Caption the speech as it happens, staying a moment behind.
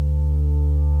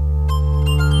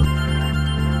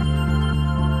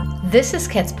This is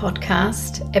Kat's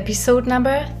podcast, episode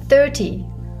number 30.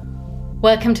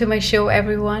 Welcome to my show,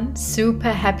 everyone.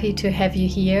 Super happy to have you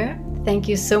here. Thank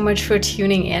you so much for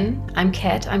tuning in. I'm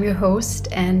Kat, I'm your host,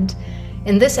 and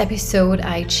in this episode,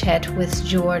 I chat with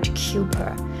Jord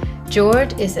Kuper.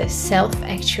 Jord is a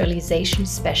self-actualization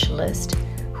specialist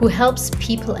who helps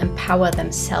people empower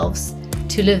themselves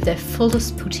to live their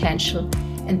fullest potential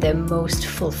and their most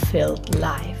fulfilled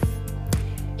life.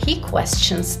 He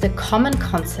questions the common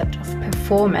concept of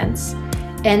performance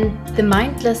and the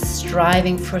mindless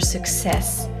striving for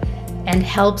success and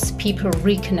helps people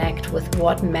reconnect with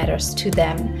what matters to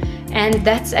them. And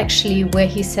that's actually where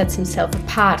he sets himself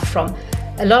apart from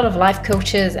a lot of life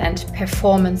coaches and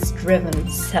performance-driven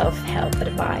self-help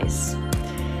advice.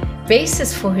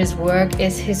 Basis for his work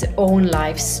is his own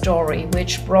life story,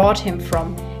 which brought him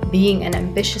from being an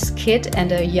ambitious kid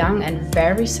and a young and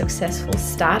very successful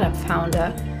startup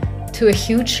founder to a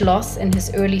huge loss in his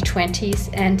early 20s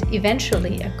and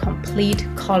eventually a complete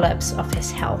collapse of his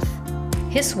health.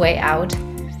 His way out,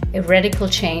 a radical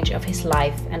change of his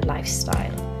life and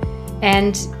lifestyle.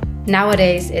 And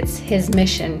nowadays it's his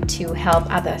mission to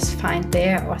help others find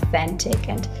their authentic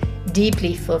and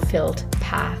deeply fulfilled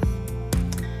path.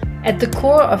 At the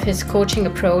core of his coaching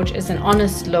approach is an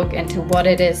honest look into what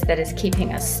it is that is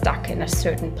keeping us stuck in a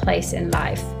certain place in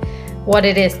life, what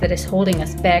it is that is holding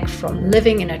us back from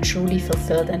living in a truly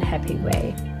fulfilled and happy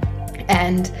way.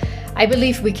 And I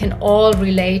believe we can all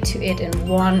relate to it in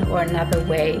one or another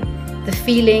way. The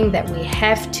feeling that we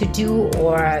have to do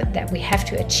or that we have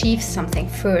to achieve something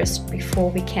first before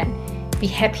we can be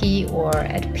happy or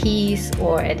at peace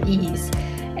or at ease.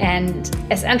 And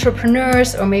as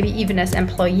entrepreneurs or maybe even as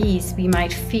employees, we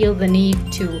might feel the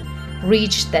need to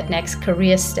reach that next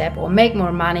career step or make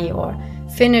more money or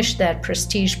finish that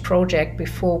prestige project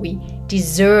before we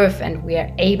deserve and we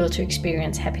are able to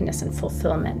experience happiness and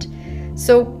fulfillment.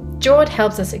 So Jord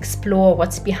helps us explore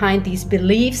what's behind these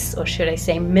beliefs, or should I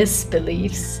say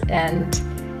misbeliefs,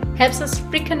 and helps us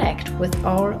reconnect with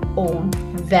our own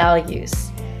values.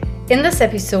 In this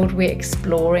episode, we're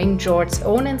exploring Jord's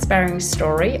own inspiring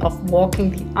story of walking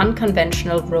the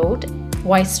unconventional road,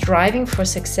 why striving for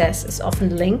success is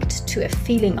often linked to a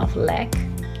feeling of lack,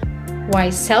 why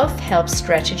self-help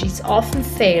strategies often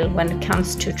fail when it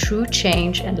comes to true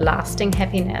change and lasting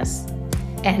happiness,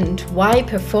 and why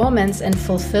performance and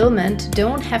fulfillment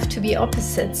don't have to be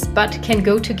opposites but can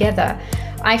go together.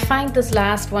 I find this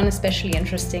last one especially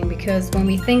interesting because when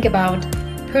we think about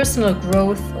personal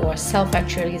growth or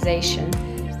self-actualization,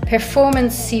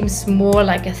 performance seems more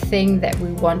like a thing that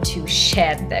we want to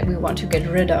shed, that we want to get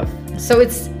rid of. So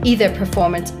it's either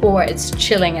performance or it's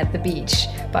chilling at the beach,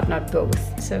 but not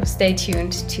both. So stay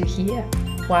tuned to hear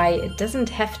why it doesn't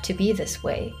have to be this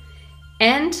way.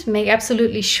 And make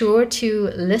absolutely sure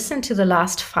to listen to the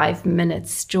last 5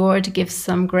 minutes. Jord gives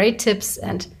some great tips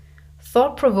and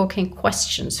thought-provoking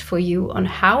questions for you on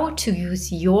how to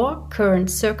use your current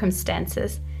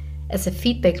circumstances as a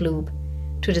feedback loop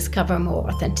to discover more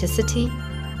authenticity,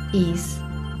 ease,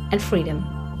 and freedom.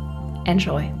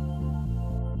 Enjoy.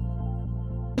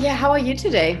 Yeah, how are you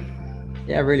today?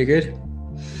 Yeah, really good.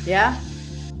 Yeah?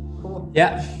 Cool.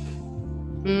 Yeah.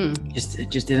 Just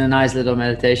did a nice little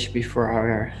meditation before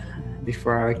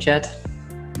our chat.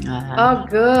 Oh,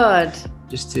 good.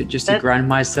 Just to ground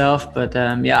myself. But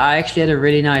yeah, I actually had a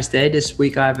really nice day this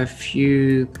week. I have a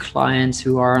few clients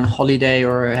who are on holiday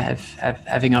or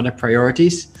having other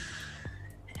priorities,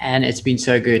 and it's been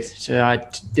so good. So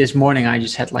this morning I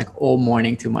just had like all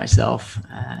morning to myself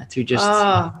to just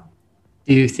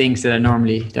do things that I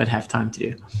normally don't have time to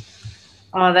do.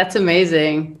 Oh, that's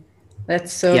amazing.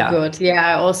 That's so good. Yeah,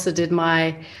 I also did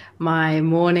my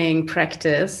morning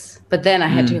practice, but then I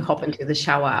had to hop into the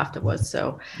shower afterwards.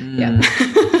 So yeah.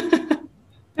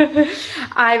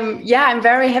 I'm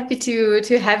very happy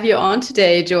to have you on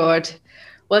today, Jord.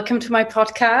 Welcome to my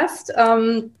podcast.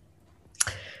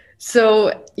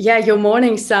 So yeah, your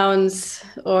morning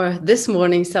this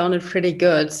morning sounded pretty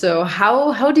good. So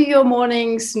how do your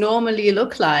mornings normally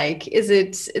look like?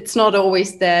 It's not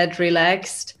always that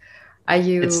relaxed? Are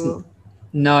you?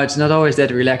 No, it's not always that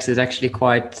relaxed. It's actually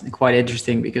quite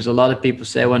interesting because a lot of people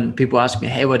say, when people ask me,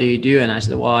 hey, what do you do? And I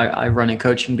said, well, I run a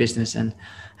coaching business, and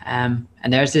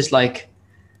there's this like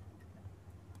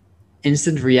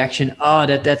instant reaction. Oh,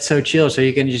 that's so chill. So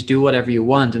you can just do whatever you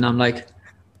want. And I'm like,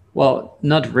 well,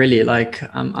 not really. Like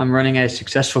I'm running a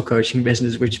successful coaching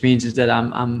business, which means is that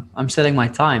I'm selling my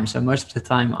time. So most of the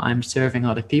time I'm serving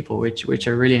other people, which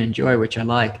I really enjoy, which I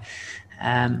like.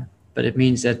 But it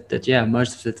means that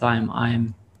most of the time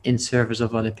I'm in service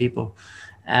of other people.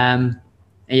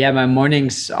 My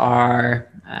mornings are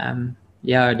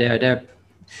they're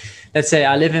let's say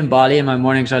I live in Bali and my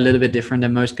mornings are a little bit different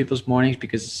than most people's mornings,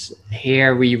 because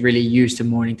here we really use the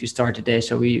morning to start the day.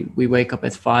 So we wake up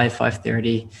at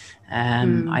 5:30.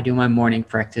 I do my morning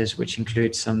practice, which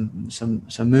includes some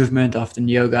movement, often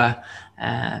yoga,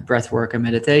 breath work and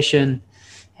meditation.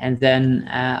 And then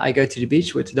I go to the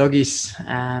beach with the doggies.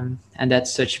 And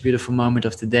that's such a beautiful moment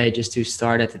of the day, just to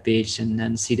start at the beach and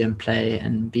then see them play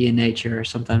and be in nature.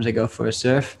 Sometimes I go for a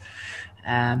surf.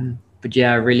 But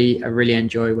yeah, I really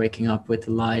enjoy waking up with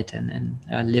the light and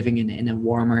living in a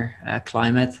warmer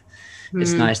climate.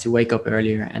 It's nice to wake up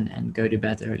earlier and go to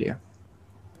bed earlier.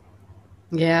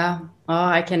 Yeah. Oh,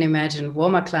 I can imagine.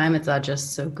 Warmer climates are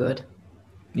just so good.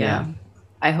 Yeah.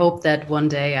 I hope that one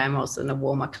day I'm also in a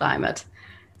warmer climate.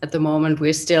 At the moment,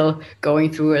 we're still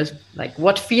going through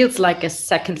what feels like a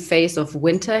second phase of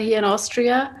winter here in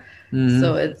Austria.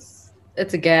 So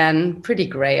it's again pretty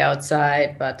gray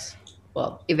outside, but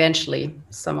well, eventually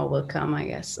summer will come, I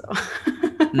guess. So.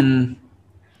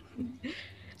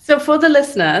 So for the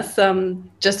listeners,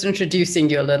 just introducing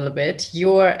you a little bit,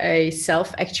 you're a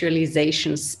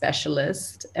self-actualization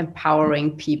specialist,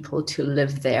 empowering people to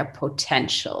live their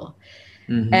potential.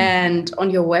 And on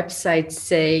your website,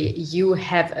 say you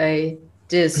have a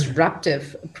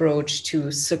disruptive approach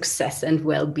to success and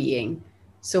well-being.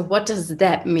 So what does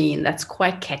that mean? That's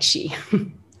quite catchy.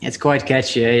 It's quite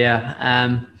catchy,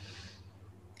 yeah.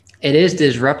 It is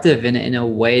disruptive in a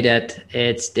way that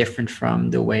it's different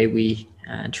from the way we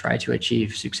try to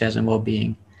achieve success and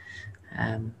well-being,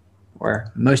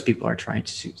 or most people are trying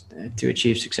to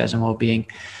achieve success and well-being.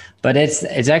 But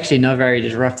it's actually not very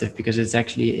disruptive, because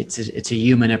it's a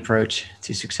human approach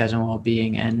to success and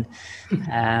well-being. And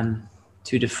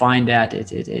to define that,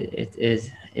 it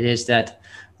is that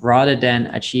rather than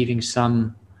achieving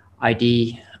some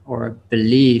idea or a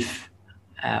belief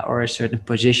or a certain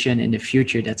position in the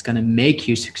future that's going to make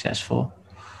you successful,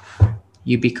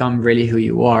 you become really who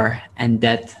you are, and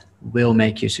that will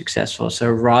make you successful. So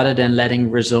rather than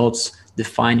letting results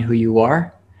define who you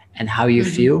are and how you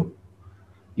feel,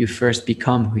 you first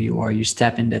become who you are. You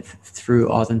step in that through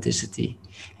authenticity,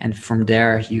 and from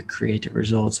there you create the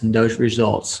results, and those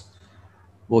results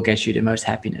will get you the most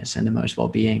happiness and the most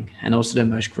well-being, and also the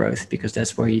most growth, because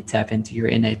that's where you tap into your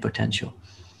innate potential.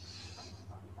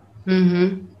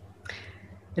 It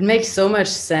makes so much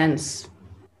sense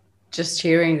just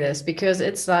hearing this, because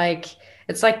it's like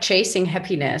chasing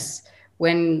happiness.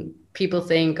 When people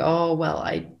think, oh well,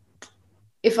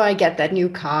 if I get that new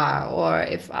car, or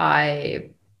if I,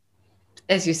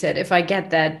 as you said, if I get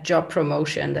that job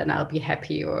promotion, then I'll be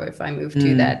happy, or if I move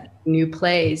to that new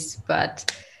place.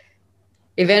 But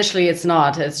eventually it's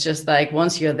not. It's just like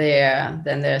once you're there,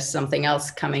 then there's something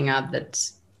else coming up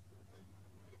that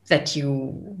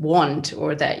you want,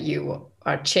 or that you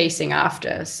are chasing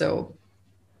after. So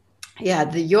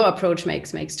yeah, your approach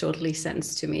makes totally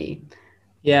sense to me.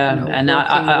 Yeah, and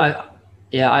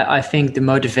I think the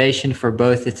motivation for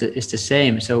both is the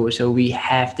same. So we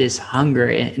have this hunger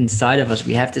inside of us.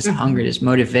 We have this hunger, this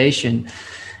motivation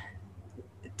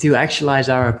to actualize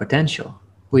our potential.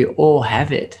 We all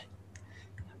have it.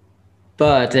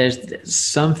 But there's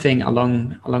something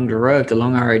along the road,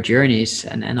 along our journeys,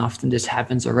 and often this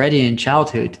happens already in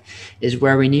childhood, is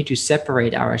where we need to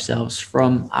separate ourselves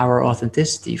from our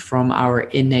authenticity, from our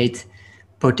innate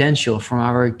potential, from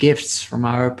our gifts, from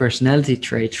our personality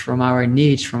traits, from our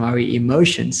needs, from our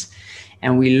emotions.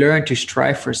 And we learn to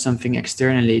strive for something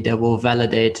externally that will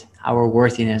validate our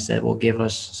worthiness, that will give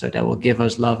us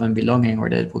love and belonging,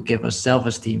 or that will give us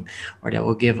self-esteem, or that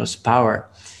will give us power.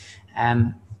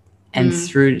 And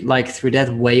through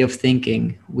that way of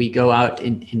thinking, we go out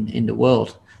in the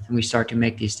world and we start to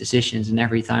make these decisions. And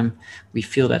every time we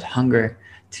feel that hunger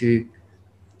to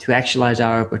actualize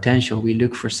our potential, we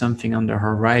look for something on the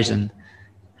horizon.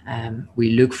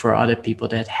 We look for other people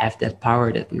that have that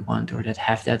power that we want, or that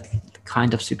have that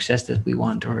kind of success that we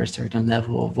want, or a certain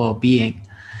level of well-being.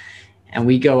 And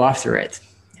we go after it.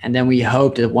 And then we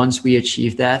hope that once we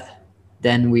achieve that,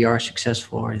 then we are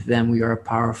successful, or then we are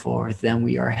powerful, or then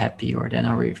we are happy, or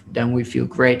then we feel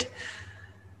great.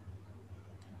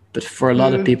 But for a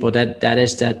lot of people, that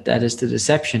is the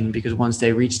deception, because once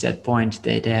they reach that point,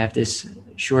 they have this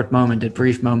short moment, a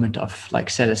brief moment of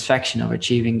like satisfaction of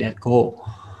achieving that goal.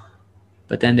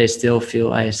 But then they still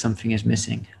feel something is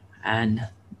missing. And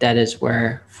that is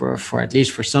where, for at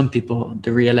least for some people,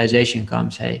 the realization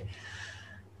comes, hey,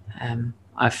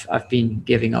 I've been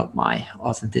giving up my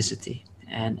authenticity.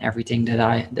 And everything that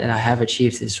I have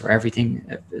achieved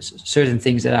certain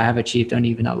things that I have achieved don't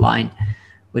even align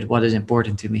with what is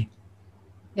important to me.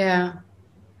 Yeah,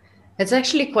 it's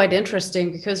actually quite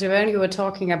interesting, because when you were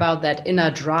talking about that inner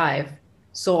drive,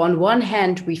 So on one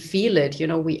hand, we feel it,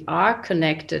 we are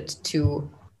connected to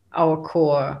our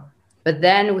core, but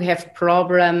then we have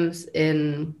problems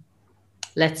in,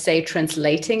 let's say,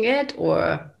 translating it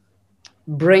or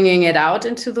bringing it out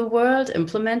into the world,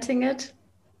 implementing it.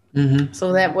 Mm-hmm.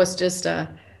 So that was just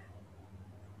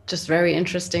very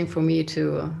interesting for me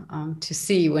to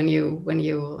see when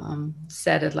you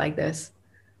said it like this.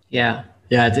 Yeah,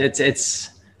 it's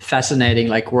fascinating.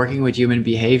 Like working with human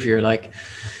behavior, like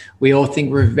we all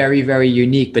think we're very, very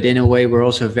unique, but in a way we're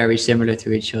also very similar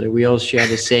to each other. We all share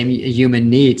the same human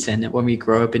needs, and when we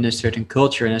grow up in a certain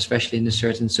culture, and especially in a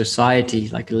certain society,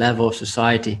 like level of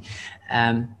society,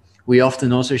 we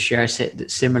often also share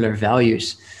similar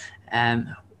values.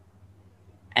 And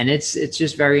it's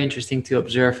just very interesting to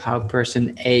observe how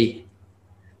person A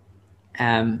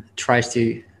tries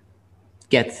to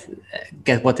get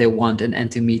what they want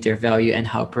and to meet their value, and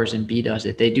how person B does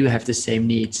it. They do have the same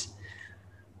needs.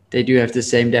 They do have the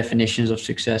same definitions of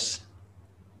success,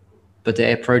 but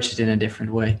they approach it in a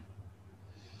different way.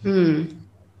 I'm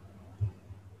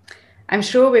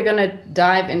sure we're going to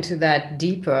dive into that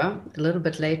deeper a little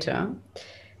bit later.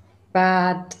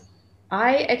 But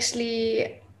I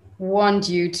actually want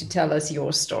you to tell us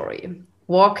your story.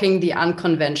 Walking the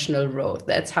unconventional road.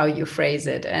 That's how you phrase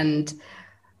it. And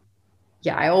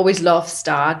yeah, I always love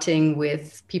starting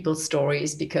with people's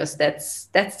stories, because that's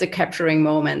the capturing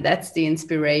moment. That's the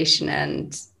inspiration.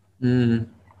 And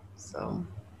so.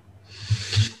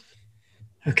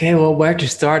 Okay, well, where to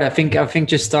start? I think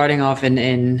just starting off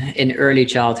in early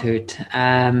childhood.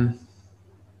 I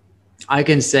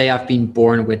can say I've been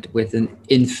born with an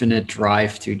infinite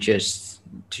drive to just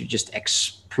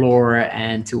explore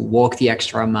and to walk the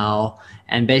extra mile,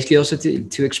 and basically also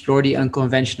to explore the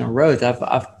unconventional road.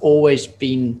 I've always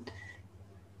been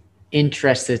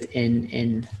interested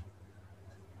in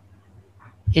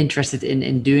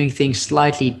doing things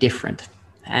slightly different,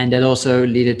 and that also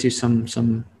led to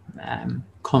some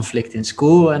conflict in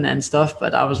school and stuff.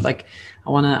 But I was like, I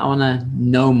wanna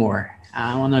know more.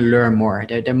 I want to learn more.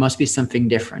 There must be something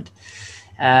different.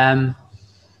 And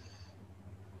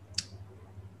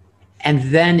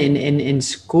then in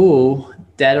school,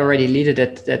 that already led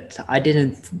that I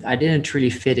didn't truly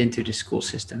fit into the school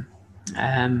system.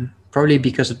 Probably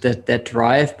because of that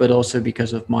drive, but also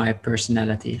because of my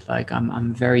personality. Like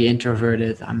I'm very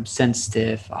introverted. I'm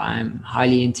sensitive. I'm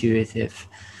highly intuitive.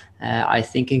 I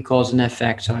think in cause and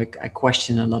effect. So I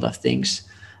question a lot of things.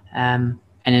 And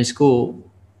in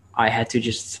school, I had to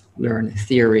just learn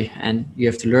theory, and you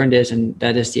have to learn this, and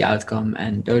that is the outcome,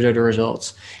 and those are the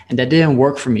results. And that didn't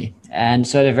work for me. And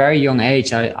so at a very young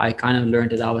age, I kind of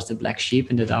learned that I was the black sheep,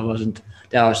 and that I was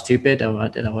stupid,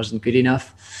 that I wasn't good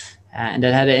enough. And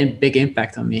that had a big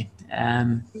impact on me.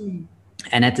 And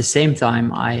at the same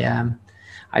time, I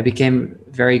became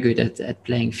very good at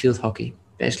playing field hockey,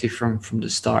 basically from the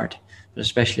start, but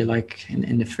especially like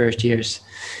in the first years.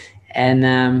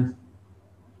 And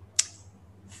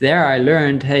there I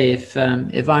learned, hey, if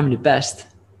I'm the best,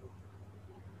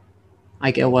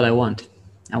 I get what I want.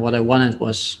 And what I wanted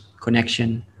was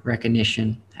connection,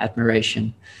 recognition,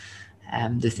 admiration,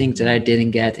 the things that I didn't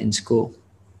get in school.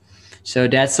 So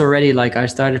that's already like I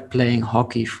started playing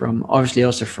hockey from obviously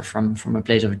also from a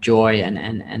place of joy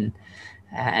and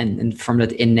from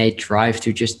that innate drive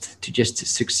to just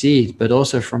succeed, but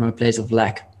also from a place of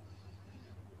lack.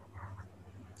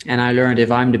 And I learned if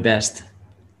I'm the best,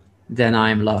 then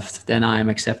I'm loved, then I'm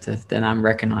accepted, then I'm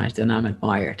recognized, then I'm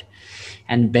admired.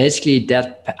 And basically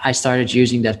that I started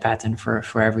using that pattern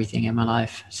for everything in my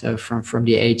life. So from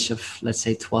the age of, let's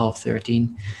say 12,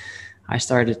 13, I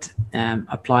started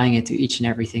applying it to each and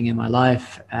everything in my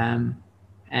life. And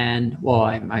well,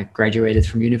 I graduated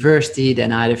from university,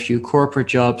 then I had a few corporate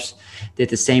jobs, did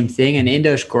the same thing. And in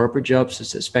those corporate jobs,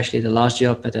 especially the last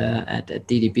job at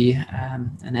DDB,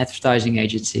 an advertising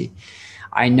agency,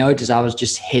 I noticed I was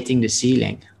just hitting the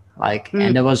ceiling.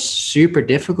 And that was super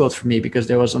difficult for me, because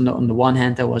there was on the one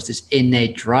hand, there was this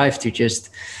innate drive to just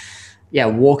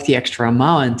walk the extra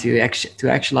mile and to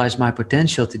actualize my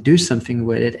potential, to do something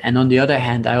with it. And on the other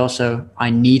hand, I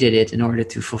needed it in order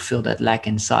to fulfill that lack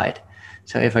inside.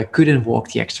 So if I couldn't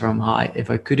walk the extra mile,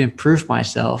 if I could improve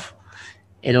myself,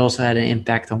 it also had an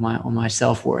impact on my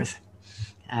self-worth.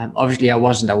 Obviously, I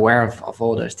wasn't aware of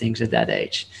all those things at that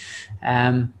age.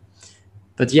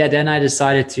 But then I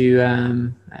decided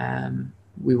to.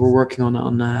 We were working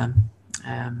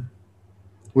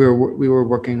we were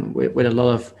working with a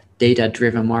lot of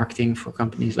data-driven marketing for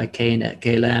companies like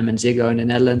KLM and Ziggo in the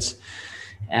Netherlands.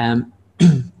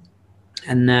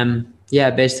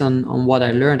 Based on what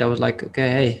I learned, I was like, okay,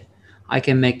 hey, I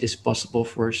can make this possible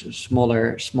for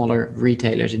smaller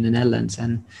retailers in the Netherlands.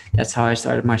 And that's how I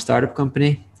started my startup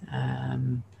company.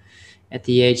 At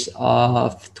the age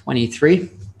of 23,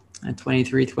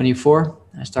 24,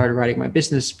 I started writing my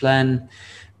business plan,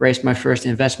 raised my first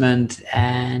investment,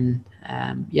 and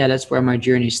that's where my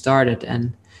journey started.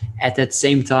 And at that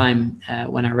same time,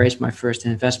 when I raised my first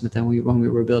investment and when we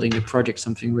were building the project,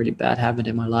 something really bad happened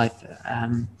in my life.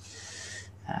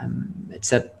 It's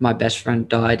that my best friend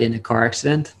died in a car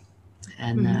accident,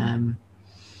 and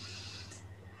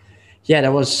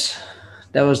that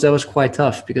was quite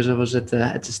tough, because I was at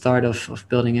the start of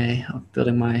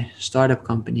building my startup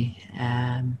company.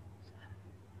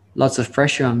 Lots of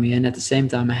pressure on me, and at the same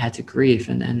time I had to grieve,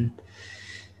 and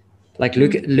like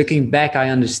looking back, I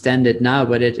understand it now,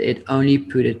 but it only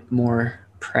put it more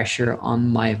pressure on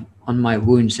my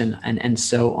wounds and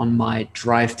so on my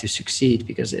drive to succeed,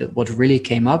 because what really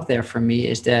came up there for me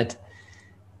is that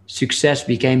success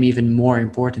became even more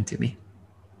important to me.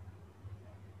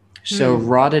 So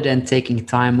rather than taking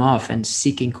time off and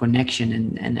seeking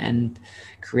connection and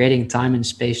creating time and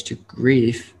space to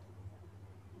grieve,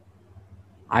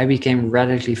 I became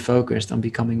radically focused on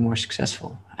becoming more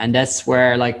successful. And that's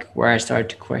where I started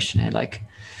to question it, like,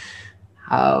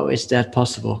 how is that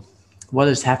possible? What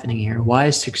is happening here? Why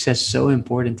is success so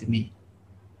important to me?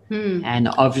 And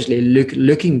obviously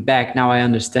looking back now, I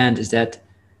understand is that,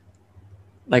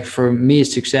 like, for me,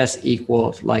 success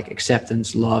equaled like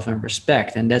acceptance, love, and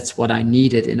respect. And that's what I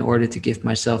needed in order to give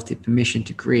myself the permission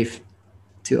to grieve,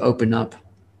 to open up,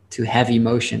 to have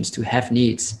emotions, to have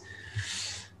needs.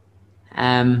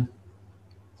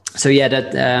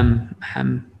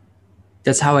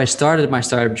 That's how I started my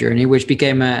startup journey, which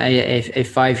became a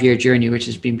 5-year journey, which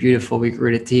has been beautiful. We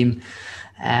grew the team.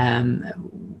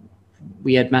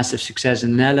 We had massive success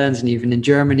in the Netherlands and even in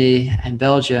Germany and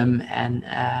Belgium. And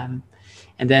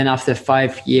then after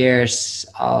 5 years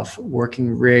of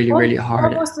working really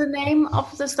hard. What was the name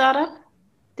of the startup?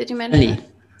 Did you mention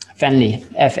Fanly,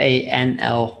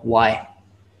 Fanly.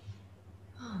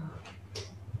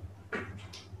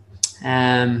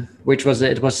 Which was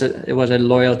it was a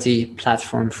loyalty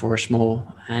platform for small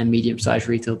and medium-sized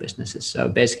retail businesses. So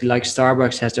basically, like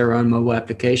Starbucks has their own mobile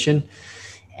application,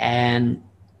 and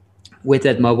with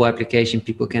that mobile application,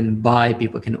 people can buy,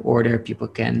 people can order, people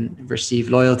can receive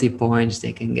loyalty points,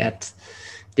 they can get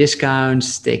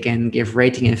discounts, they can give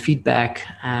rating and feedback,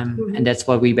 and that's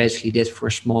what we basically did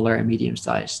for smaller and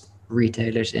medium-sized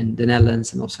retailers in the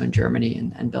Netherlands and also in Germany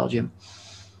and Belgium.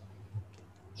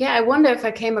 Yeah, I wonder if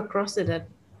I came across it at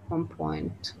one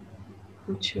point.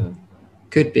 I'm not sure.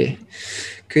 Could be.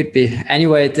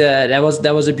 Anyway, that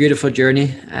was a beautiful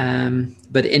journey.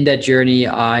 But in that journey,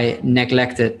 I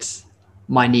neglected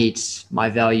my needs, my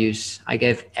values. I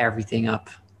gave everything up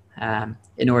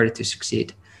in order to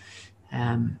succeed.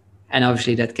 And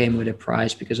obviously that came with a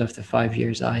price, because after 5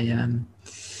 years, I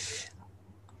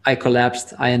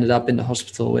collapsed. I ended up in the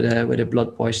hospital with a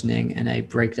blood poisoning and a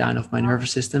breakdown of my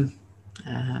nervous system.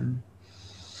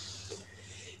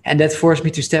 And that forced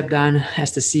me to step down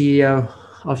as the CEO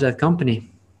of that company,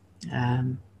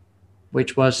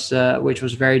 which was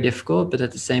very difficult, but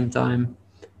at the same time,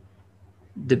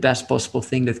 the best possible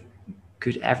thing that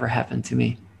could ever happen to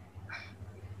me.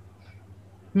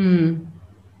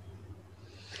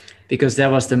 Because that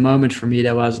was the moment for me.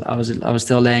 I was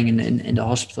still laying in the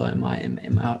hospital in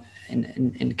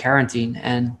quarantine,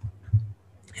 and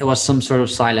it was some sort of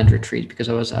silent retreat,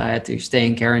 because I had to stay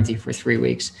in quarantine for 3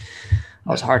 weeks.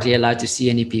 I was hardly allowed to see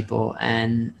any people,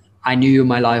 and I knew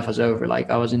my life was over. Like,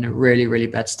 I was in a really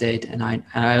bad state, and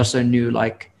I also knew,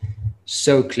 like,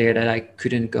 so clear that I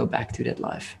couldn't go back to that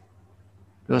life.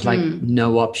 It was like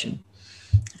no option.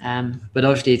 But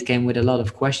obviously it came with a lot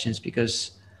of questions,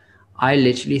 because I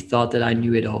literally thought that I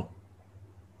knew it all.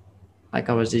 Like,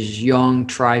 I was this young,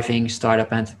 thriving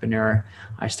startup entrepreneur.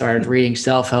 I started reading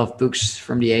self-help books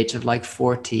from the age of like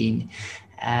 14.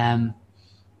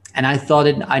 And I thought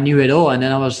I knew it all. And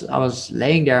then I was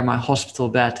laying there in my hospital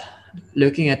bed,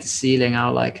 looking at the ceiling. I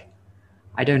was like,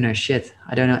 I don't know shit.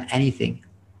 I don't know anything.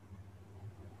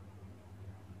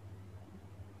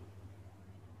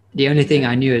 The only thing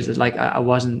I knew is that, like, I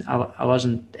wasn't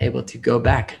able to go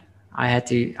back. I had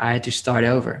to start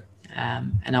over.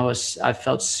 And I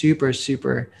felt super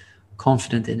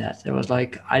confident in that. It was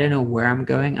like, I don't know where I'm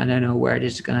going. I don't know where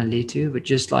this is going to lead to, but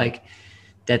just like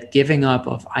that giving up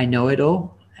of I know it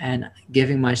all, and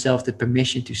giving myself the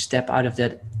permission to step out of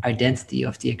that identity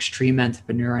of the extreme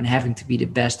entrepreneur and having to be the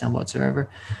best and whatsoever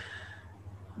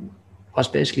was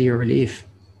basically a relief.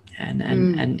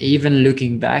 And even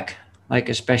looking back, like,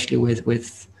 especially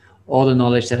with all the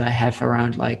knowledge that I have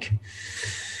around like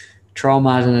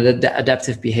traumas and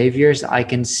adaptive behaviors, I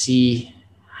can see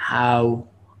how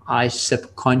I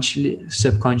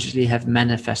subconsciously have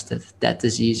manifested that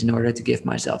disease in order to give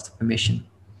myself the permission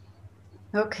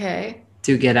Okay.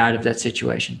 to get out of that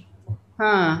situation.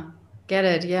 Get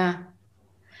it. Yeah.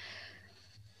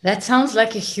 That sounds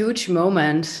like a huge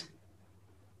moment.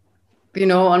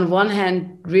 On one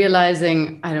hand,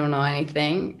 realizing I don't know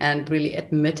anything and really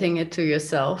admitting it to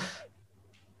yourself.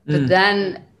 But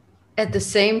then at the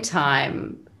same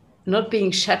time, not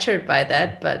being shattered by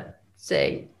that, but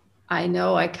saying, I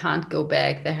know I can't go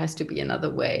back. There has to be another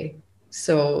way.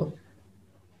 So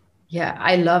yeah,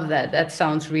 I love that. That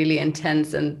sounds really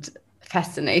intense and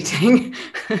fascinating.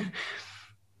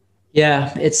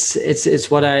 Yeah, it's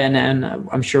what and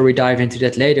I'm sure we dive into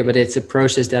that later, but it's a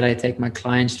process that I take my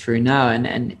clients through now.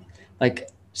 And like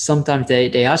sometimes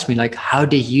they ask me like, how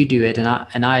did you do it?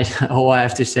 And I all I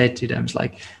have to say to them is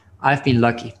like, I've been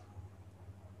lucky.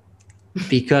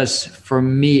 Because for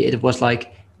me it was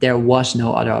like there was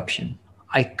no other option.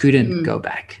 I couldn't go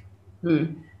back.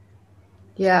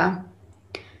 Yeah.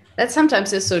 That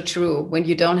sometimes is so true when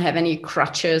you don't have any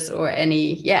crutches or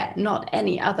not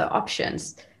any other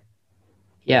options.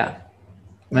 Yeah.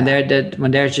 When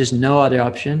there's just no other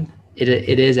option,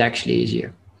 it is actually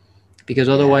easier, because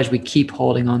otherwise we keep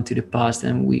holding on to the past,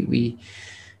 and we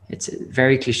it's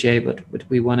very cliche, but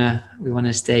we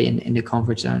wanna stay in the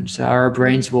comfort zone. So our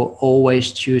brains will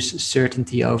always choose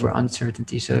certainty over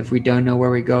uncertainty. So if we don't know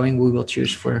where we're going, we will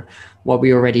choose for what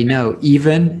we already know,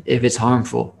 even if it's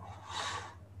harmful.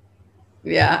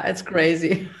 Yeah, it's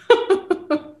crazy.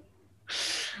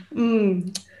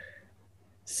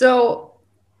 So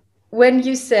when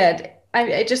you said,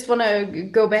 I just want to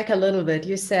go back a little bit.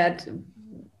 You said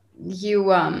you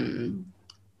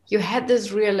had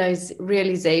this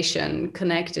realization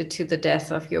connected to the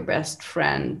death of your best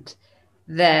friend,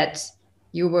 that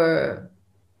you were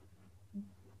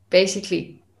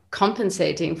basically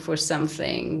compensating for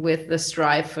something with the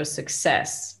strive for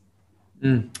success.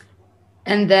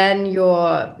 And then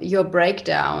your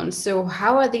breakdown. So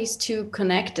how are these two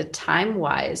connected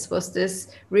time-wise? Was this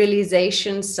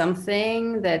realization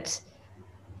something that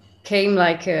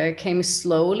came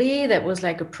slowly, that was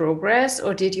like a progress,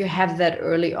 or did you have that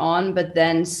early on but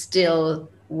then still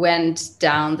went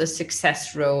down the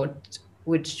success road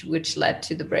which led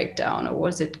to the breakdown, or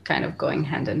was it kind of going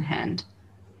hand in hand?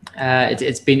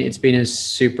 It's been a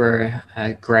super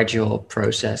gradual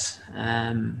process.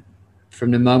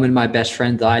 From the moment my best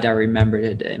friend died, I remember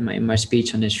it in my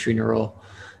speech on his funeral.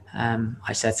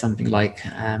 I said something like,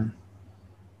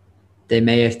 they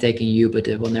may have taken you, but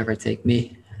they will never take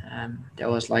me. There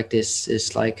was like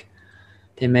this like,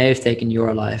 they may have taken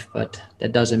your life, but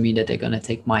that doesn't mean that they're gonna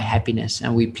take my happiness.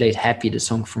 And we played "Happy," the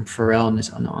song from Pharrell,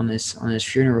 on his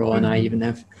funeral, and I even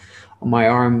have on my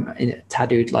arm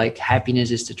tattooed like "Happiness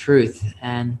is the truth."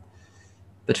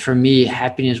 But for me,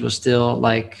 happiness was still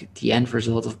like the end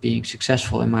result of being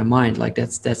successful in my mind. Like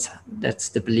that's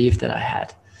the belief that I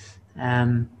had.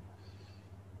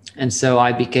 And so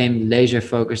I became laser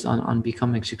focused on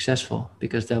becoming successful,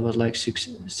 because that was like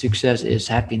success is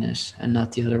happiness and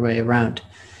not the other way around.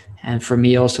 And for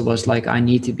me also was like, I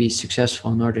need to be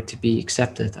successful in order to be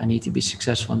accepted. I need to be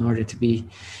successful in order to be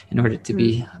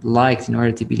liked, in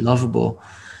order to be lovable,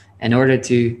 in order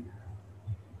to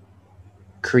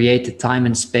create the time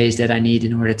and space that I need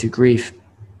in order to grieve.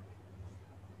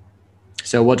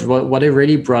 So what it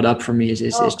really brought up for me is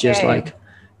just like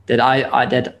that I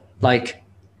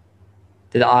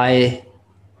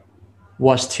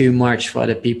was too much for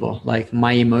other people. Like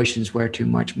my emotions were too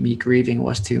much. Me grieving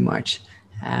was too much.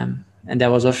 And that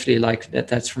was actually like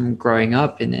that's from growing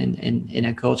up in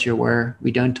a culture where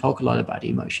we don't talk a lot about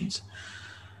emotions.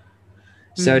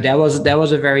 So that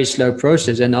was a very slow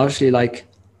process. And obviously like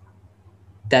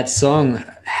that song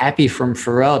 "Happy" from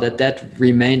Pharrell, that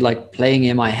remained like playing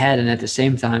in my head. And at the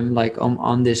same time, like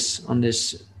on this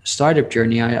startup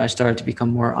journey, I started to become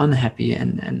more unhappy,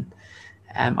 and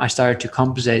I started to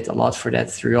compensate a lot for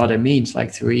that through other means,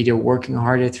 like through either working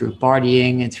harder, through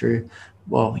partying, and through,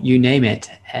 well, you name it.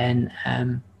 And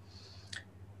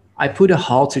I put a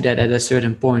halt to that at a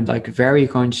certain point, like very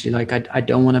consciously, like I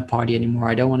don't want to party anymore.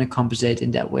 I don't want to compensate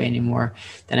in that way anymore.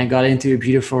 Then I got into a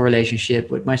beautiful relationship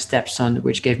with my stepson,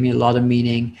 which gave me a lot of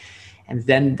meaning. And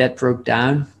then that broke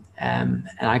down, and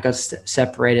I got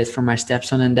separated from my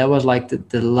stepson. And that was like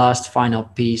the last final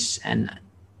piece. And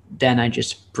then I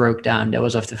just broke down. That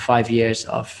was after 5 years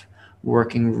of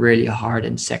working really hard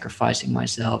and sacrificing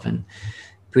myself and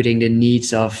putting the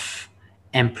needs of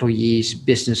employees,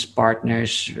 business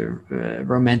partners,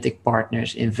 romantic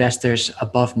partners, investors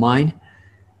above mine.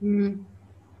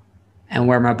 and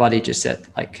where my body just said,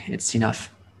 like, it's enough.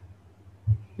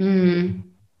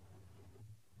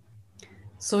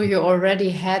 So you already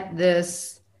had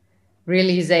this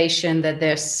realization that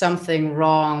there's something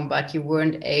wrong, but you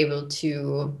weren't able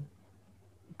to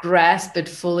grasp it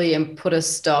fully and put a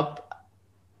stop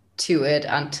to it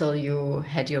until you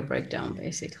had your breakdown,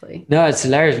 basically. No, it's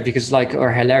hilarious because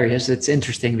it's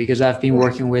interesting because I've been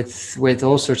working with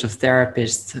all sorts of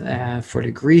therapists for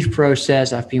the grief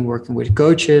process. I've been working with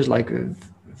coaches, like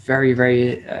very,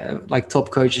 very like top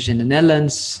coaches in the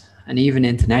Netherlands and even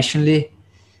internationally.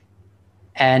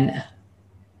 And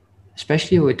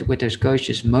especially with those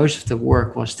coaches, most of the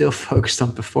work was still focused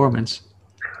on performance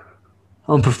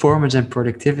and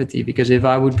productivity, because if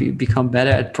I would become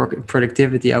better at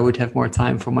productivity, I would have more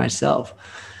time for myself.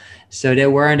 So they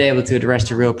weren't able to address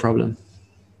the real problem.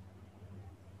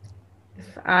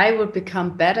 If I would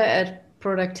become better at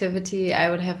productivity, I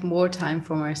would have more time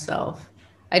for myself.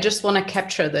 I just want to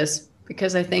capture this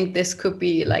because I think this could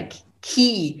be like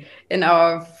key in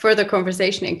our further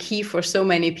conversation and key for so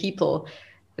many people.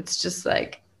 It's just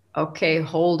like, okay,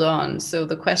 hold on. So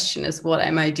the question is, what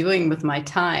am I doing with my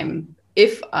time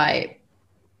if I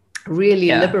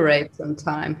really liberate some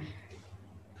time?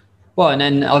 Well, and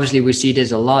then obviously we see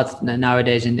this a lot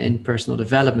nowadays in personal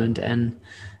development and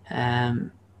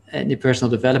in the personal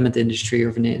development industry,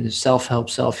 or in the self-help,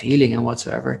 self-healing and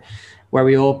whatsoever, where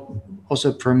we all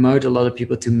also promote a lot of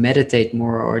people to meditate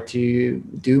more or to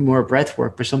do more breath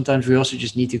work. But sometimes we also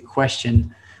just need to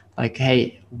question, like,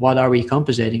 hey, what are we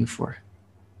compensating for?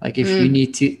 Like if you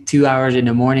need 2 hours in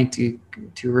the morning to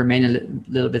remain a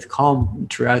little bit calm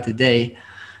throughout the day,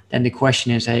 then the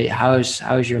question is, hey, how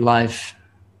is your life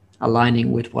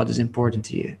aligning with what is important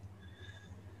to you?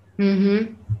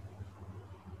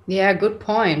 Yeah, good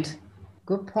point.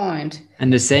 Good point.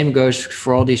 And the same goes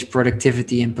for all these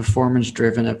productivity and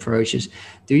performance-driven approaches.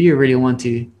 Do you really want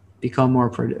to become more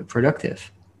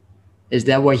productive? Is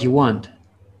that what you want?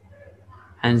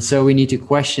 And so we need to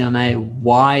question,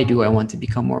 why do I want to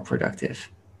become more productive?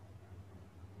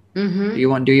 Do you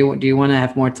want to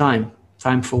have more time?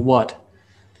 Time for what?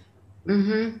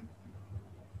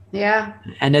 Yeah.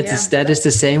 And that is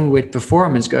the same with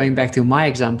performance. Going back to my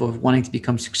example of wanting to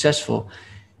become successful.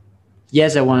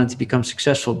 Yes, I wanted to become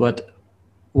successful, but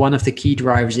one of the key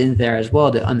drivers in there as well,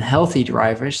 the unhealthy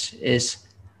drivers, is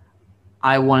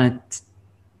I wanted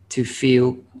to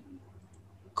feel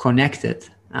connected.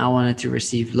 I wanted to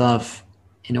receive love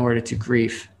in order to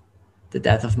grieve the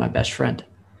death of my best friend.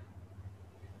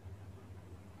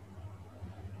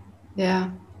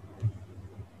 Yeah.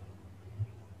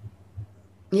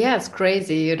 Yeah, it's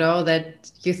crazy,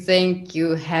 that you think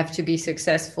you have to be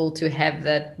successful to have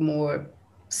that more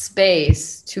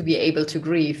space to be able to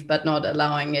grieve, but not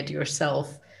allowing it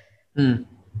yourself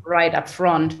right up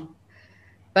front.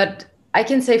 But I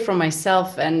can say for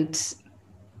myself, and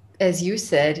as you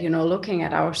said, looking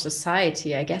at our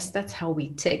society, I guess that's how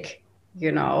we tick.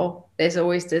 There's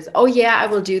always this, oh yeah, I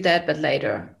will do that, but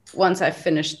later, once I've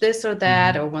finished this or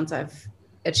that, or once I've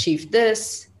achieved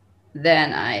this,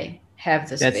 then I have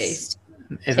the space.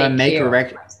 If I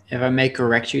may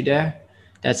correct you there,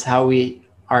 that's how we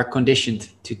are conditioned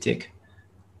to tick.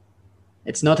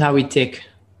 It's not how we tick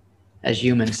as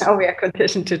humans. How we are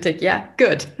conditioned to tick. Yeah,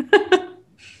 good.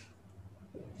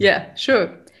 Yeah,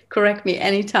 sure. Correct me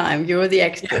anytime. You're the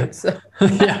expert. So.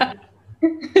 Yeah.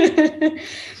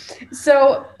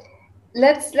 So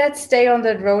let's stay on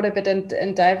that road a bit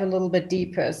and dive a little bit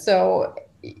deeper. So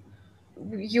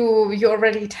you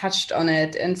already touched on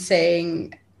it and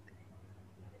saying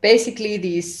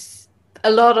basically a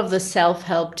lot of the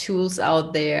self-help tools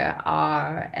out there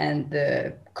and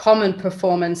the common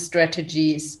performance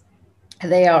strategies,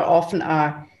 they are often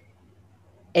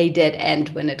a dead end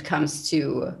when it comes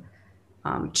to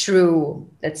true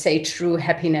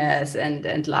happiness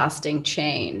and lasting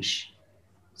change.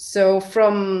 So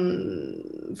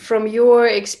from your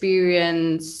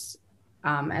experience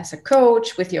as a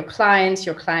coach with your clients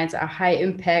are high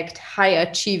impact, high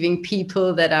achieving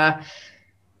people that are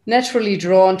naturally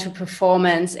drawn to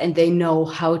performance, and they know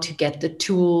how to get the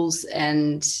tools,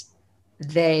 and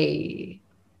they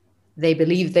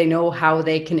believe they know how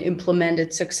they can implement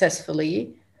it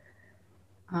successfully.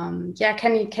 Can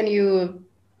you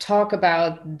talk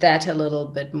about that a little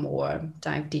bit more,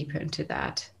 dive deeper into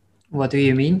that? What do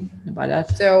you mean by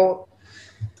that? So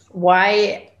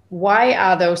why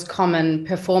are those common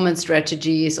performance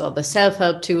strategies or the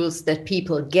self-help tools that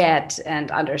people get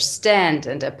and understand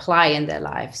and apply in their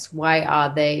lives, why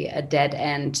are they a dead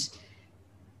end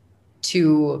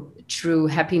to true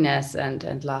happiness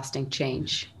and lasting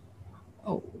change?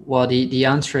 Well, the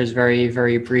answer is very,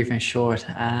 very brief and short.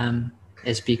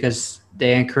 It's because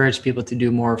they encourage people to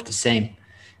do more of the same.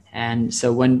 And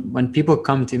so when people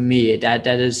come to me, that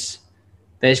is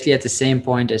basically at the same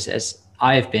point as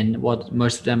I've been. What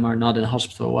most of them are not in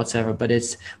hospital whatsoever, but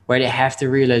it's where they have the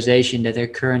realization that their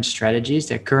current strategies,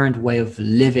 their current way of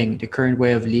living, the current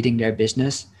way of leading their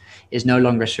business is no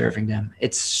longer serving them.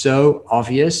 It's so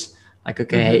obvious. Like,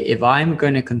 okay, hey, if I'm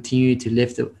going to continue to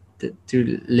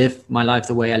live my life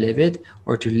the way I live it,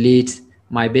 or to lead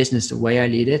my business the way I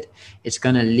lead it, it's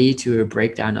going to lead to a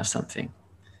breakdown of something.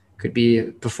 Could be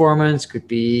performance, could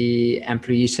be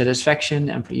employee satisfaction,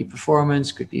 employee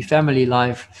performance, could be family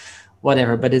life,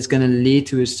 whatever, but it's going to lead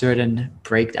to a certain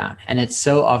breakdown. And it's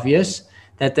so obvious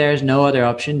that there's no other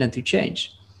option than to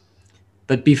change.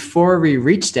 But before we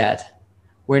reach that,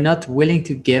 we're not willing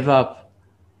to give up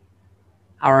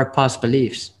our past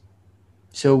beliefs.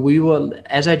 So we will,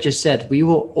 as I just said, we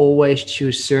will always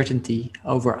choose certainty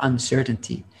over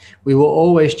uncertainty. We will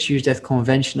always choose that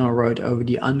conventional road over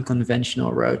the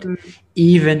unconventional road,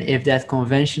 even if that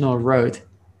conventional road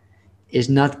is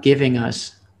not giving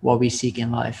us what we seek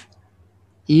in life,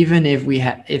 even if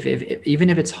even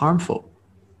if it's harmful.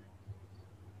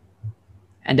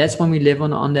 And that's when we live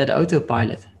on that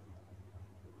autopilot.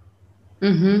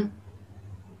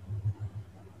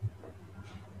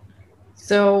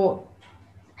 So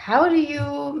how do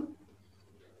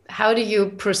you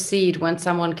proceed when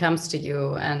someone comes to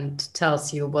you and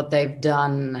tells you what they've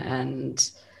done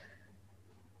and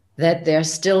that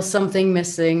there's still something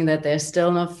missing, that they're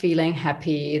still not feeling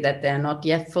happy, that they're not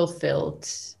yet fulfilled?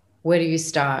 Where do you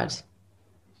start?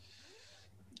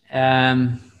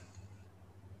 It's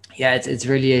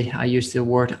really, I use the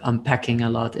word unpacking a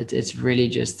lot. It's really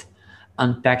just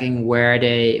unpacking where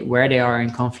they are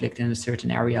in conflict in a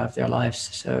certain area of their lives.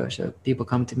 So people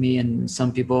come to me, and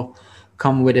some people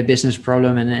come with a business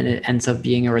problem and it ends up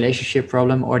being a relationship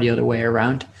problem, or the other way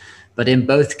around. But in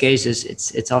both cases,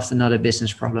 it's often not a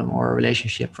business problem or a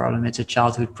relationship problem. It's a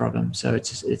childhood problem. So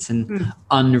it's an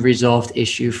unresolved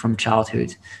issue from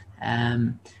childhood,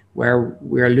 where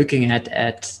we're looking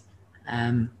at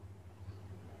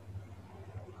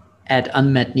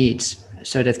unmet needs.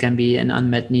 So that can be an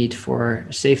unmet need for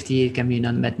safety, it can be an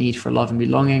unmet need for love and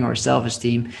belonging or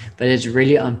self-esteem, but it's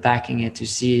really unpacking it to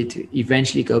see it, to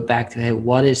eventually go back to, hey,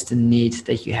 what is the need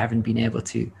that you haven't been able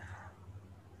to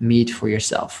meet for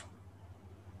yourself?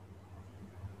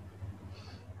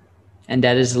 And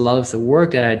that is a lot of the work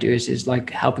that I do, is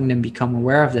like helping them become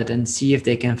aware of that and see if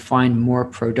they can find more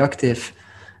productive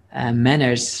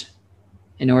manners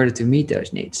in order to meet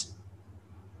those needs.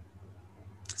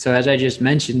 So as I just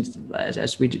mentioned,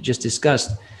 as we just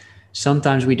discussed,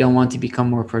 sometimes we don't want to become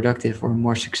more productive or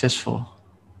more successful.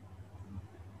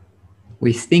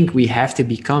 We think we have to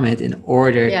become it in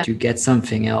order to get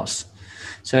something else.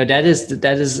 So that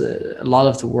is a lot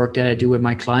of the work that I do with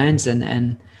my clients,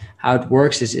 and how it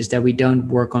works is that we don't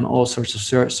work on all sorts of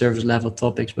service level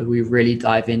topics, but we really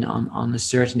dive in on a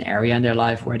certain area in their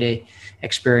life where they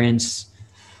experience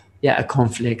a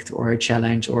conflict or a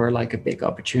challenge or like a big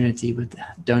opportunity, but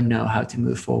don't know how to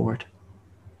move forward.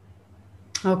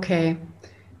 Okay.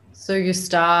 So you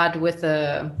start with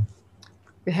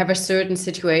you have a certain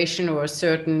situation or a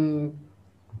certain,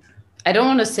 I don't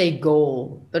want to say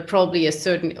goal, but probably a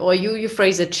certain, or you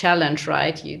phrase a challenge,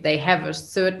 right? They have a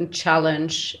certain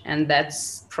challenge, and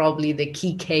that's probably the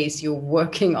key case you're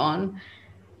working on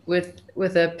with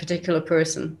a particular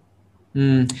person.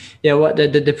 What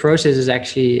the process is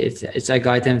actually, it's I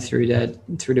guide them through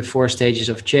the 4 stages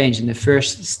of change. And the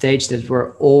first stage that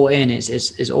we're all in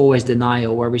is always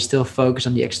denial, where we still focus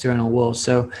on the external world.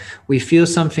 So we feel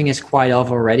something is quite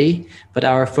off already, but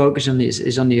our focus on this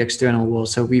is on the external world.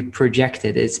 So we project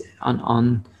it. It's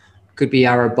on could be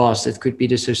our boss, it could be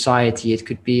the society, it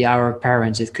could be our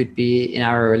parents, it could be in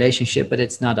our relationship, but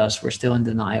it's not us. We're still in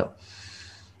denial.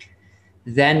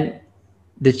 Then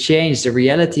the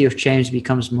reality of change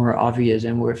becomes more obvious,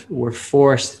 and we're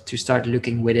forced to start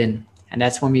looking within. And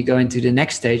that's when we go into the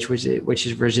next stage, which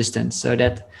is resistance. So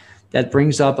that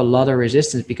brings up a lot of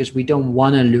resistance, because we don't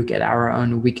want to look at our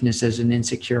own weaknesses and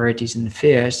insecurities and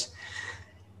fears.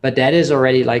 But that is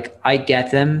already like, I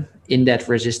get them in that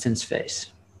resistance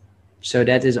phase. So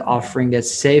that is offering that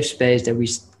safe space that we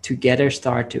together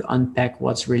start to unpack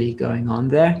what's really going on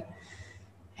there.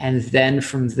 And then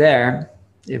from there,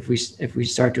 if we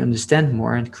start to understand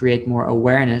more and create more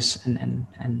awareness, and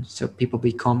so people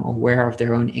become aware of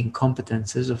their own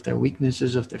incompetences, of their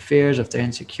weaknesses, of their fears, of their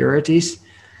insecurities,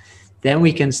 then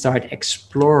we can start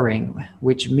exploring,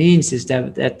 which means is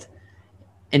that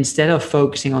instead of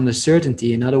focusing on the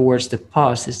certainty, in other words, the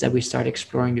past, is that we start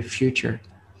exploring the future.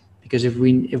 Because if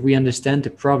we understand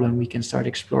the problem, we can start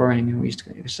exploring, and we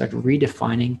start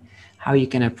redefining how you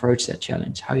can approach that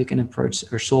challenge, how you can approach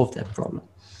or solve that problem.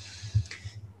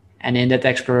 And in that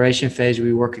exploration phase,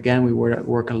 we work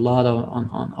a lot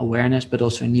on awareness, but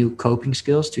also new coping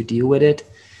skills to deal with it.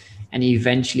 And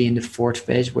eventually in the fourth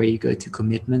phase, where you go to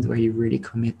commitment, where you really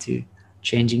commit to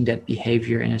changing that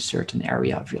behavior in a certain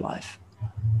area of your life.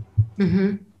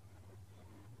 Mm-hmm.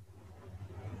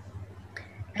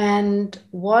 And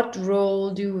what role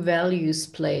do values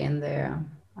play in there?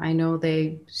 I know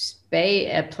they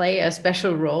play a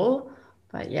special role,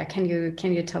 but yeah, can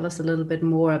you tell us a little bit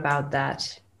more about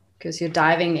that? Because you're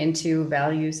diving into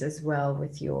values as well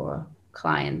with your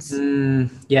clients.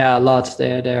 Yeah, a lot.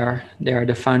 They are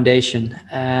the foundation.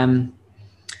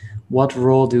 What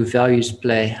role do values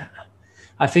play?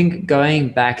 I think going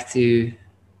back to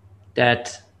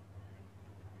that,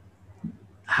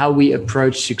 how we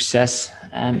approach success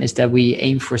is that we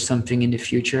aim for something in the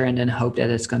future and then hope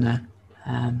that it's gonna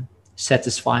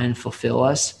satisfy and fulfill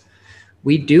us.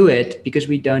 We do it because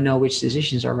we don't know which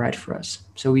decisions are right for us.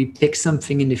 So we pick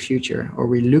something in the future, or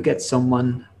we look at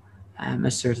someone,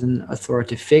 a certain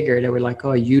authoritative figure that we're like,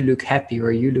 oh, you look happy,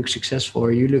 or you look successful,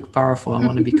 or you look powerful. I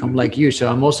want to become like you. So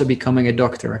I'm also becoming a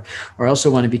doctor, or I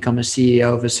also want to become a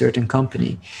CEO of a certain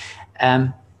company.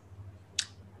 And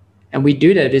we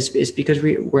do that is because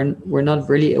we're not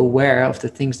really aware of the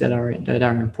things that are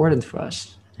important for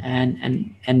us.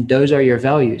 And those are your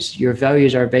values. Your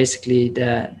values are basically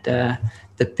the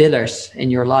pillars in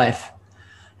your life,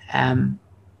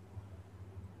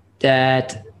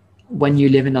 that when you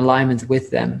live in alignment with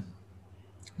them,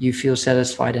 you feel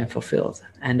satisfied and fulfilled.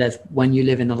 And that when you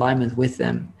live in alignment with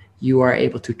them, you are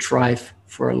able to thrive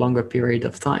for a longer period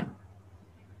of time.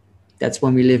 That's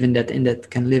when we live in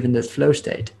that flow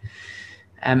state.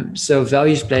 So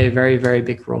values play a very, very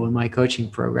big role in my coaching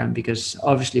program, because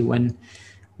obviously when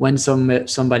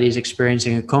somebody is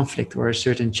experiencing a conflict or a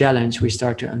certain challenge, we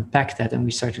start to unpack that and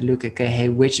we start to look, okay, hey,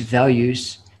 which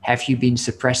values have you been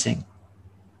suppressing?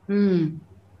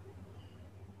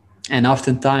 And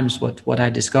oftentimes what I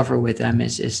discover with them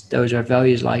is those are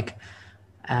values like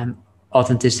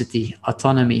authenticity,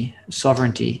 autonomy,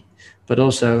 sovereignty, but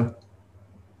also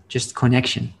just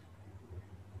connection.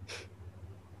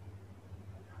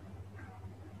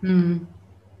 And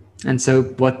so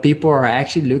what people are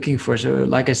actually looking for, so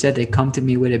like I said, they come to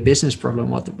me with a business problem.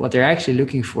 What they're actually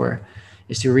looking for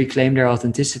is to reclaim their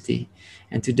authenticity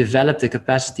and to develop the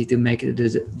capacity to make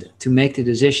the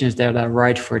decisions that are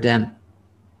right for them.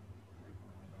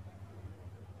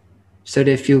 So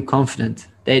they feel confident.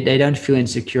 They don't feel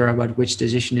insecure about which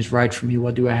decision is right for me.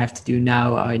 What do I have to do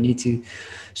now? I need to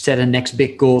set a next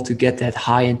big goal to get that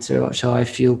high. And so I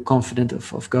feel confident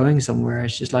of going somewhere.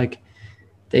 It's just like,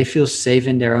 they feel safe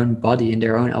in their own body, in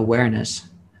their own awareness,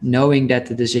 knowing that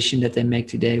the decision that they make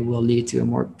today will lead to a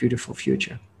more beautiful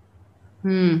future.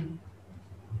 It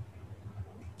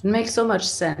makes so much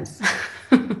sense.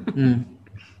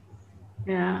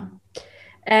 Yeah.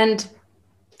 And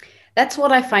that's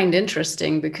what I find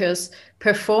interesting, because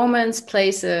performance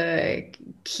plays a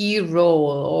key role,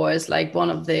 or is like one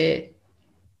of the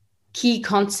key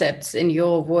concepts in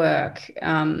your work.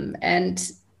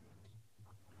 And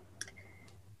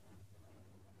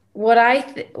what I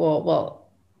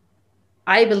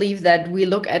believe that we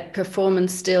look at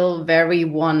performance still very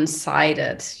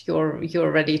one-sided. You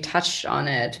already touched on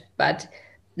it, but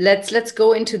let's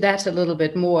go into that a little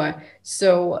bit more.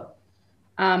 So,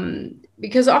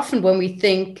 because often when we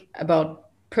think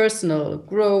about personal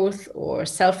growth or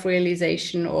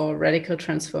self-realization or radical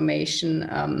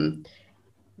transformation,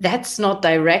 that's not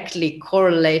directly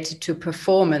correlated to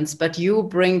performance, but you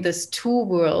bring these two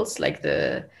worlds, like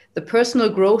the personal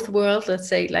growth world, let's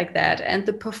say it like that, and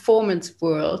the performance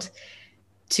world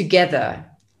together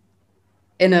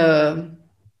in a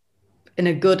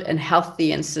good and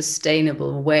healthy and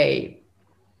sustainable way.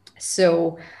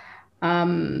 So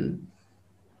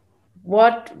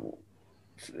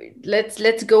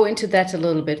let's go into that a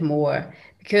little bit more,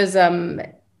 because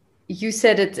you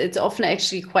said it's often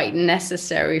actually quite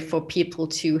necessary for people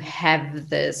to have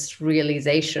this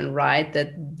realization, right?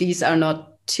 That these are not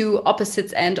two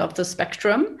opposite ends of the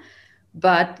spectrum,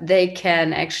 but they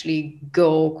can actually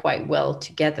go quite well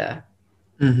together.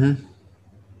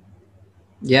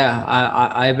 Yeah,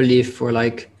 I believe for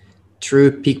like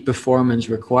true peak performance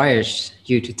requires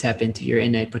you to tap into your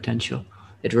innate potential.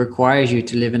 It requires you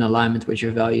to live in alignment with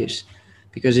your values,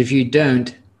 because if you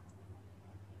don't,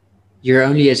 you're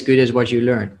only as good as what you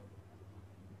learn.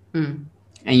 And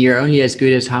you're only as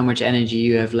good as how much energy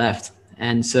you have left.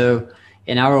 And so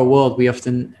in our world, we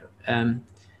often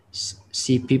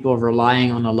see people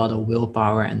relying on a lot of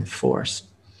willpower and force.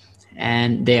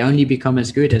 and they only become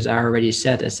as good, as I already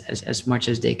said, as much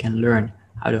as they can learn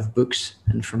out of books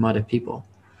and from other people.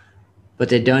 But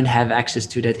they don't have access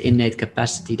to that innate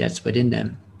capacity that's within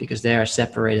them because they are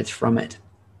separated from it.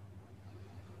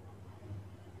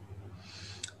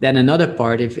 Then another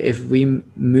part, if we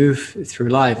move through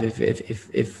life,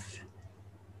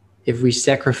 if we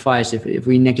sacrifice, if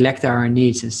we neglect our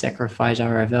needs and sacrifice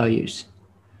our values,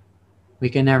 we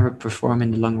can never perform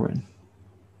in the long run.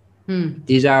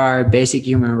 These are our basic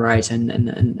human rights,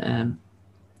 and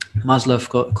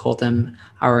Maslow called them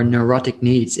our neurotic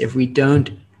needs. If we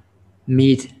don't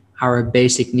meet our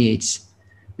basic needs,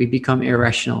 we become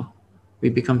irrational, we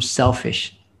become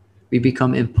selfish, we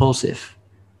become impulsive,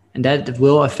 and that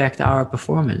will affect our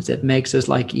performance. That makes us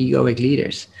like egoic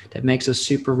leaders, that makes us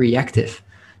super reactive,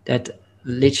 that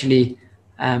literally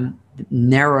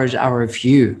narrows our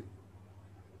view.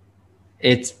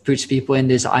 It puts people in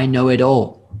this I know it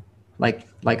all, like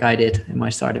I did in my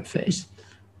startup phase.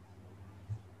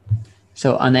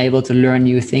 So unable to learn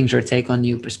new things or take on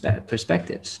new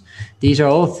perspectives. These are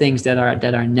all things that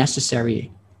are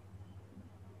necessary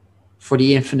for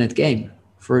the infinite game,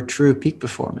 for a true peak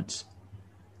performance.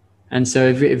 And so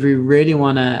if we really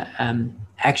want to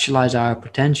actualize our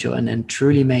potential and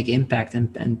truly make impact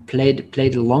and play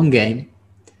the long game,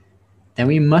 then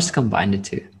we must combine the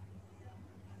two.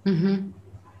 Mm-hmm.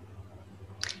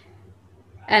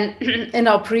 And in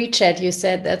our pre-chat, you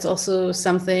said that's also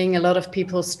something a lot of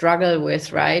people struggle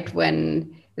with, right?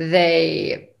 When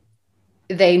they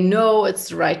know it's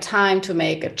the right time to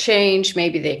make a change.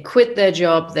 Maybe they quit their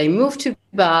job, they move to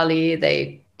Bali,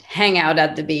 they hang out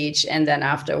at the beach, and then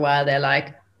after a while they're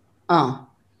like, oh,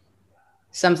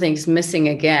 something's missing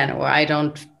again,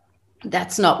 or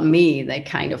that's not me. They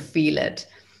kind of feel it.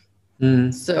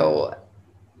 So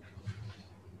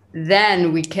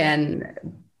then we can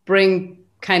bring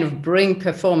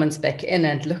performance back in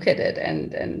and look at it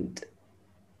and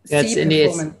see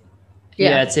performance.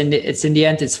 It's in the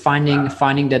end, it's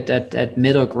finding that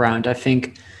middle ground. I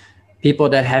think people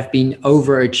that have been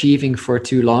overachieving for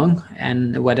too long,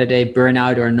 and whether they burn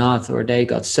out or not, or they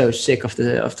got so sick of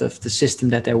the system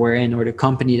that they were in, or the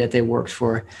company that they worked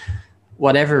for,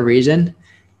 whatever reason,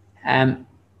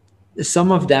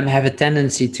 some of them have a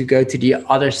tendency to go to the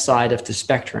other side of the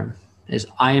spectrum. Is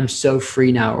I am so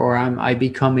free now, or I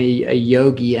become a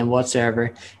yogi and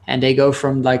whatsoever, and they go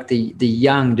from like the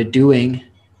yang, the doing,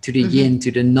 to the yin,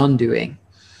 to the non-doing.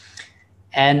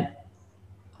 And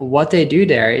what they do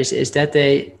there is that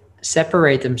they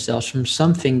separate themselves from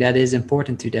something that is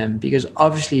important to them, because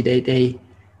obviously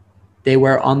they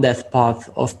were on that path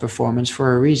of performance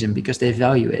for a reason, because they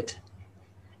value it.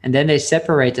 And then they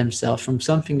separate themselves from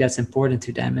something that's important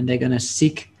to them, and they're going to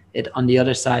seek it on the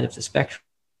other side of the spectrum.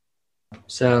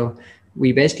 So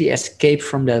we basically escape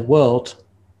from that world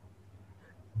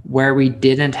where we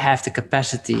didn't have the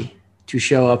capacity to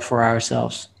show up for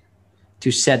ourselves,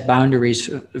 to set boundaries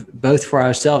both for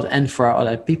ourselves and for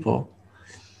other people.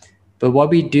 But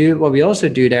what we also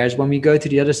do there is, when we go to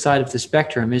the other side of the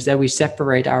spectrum, is that we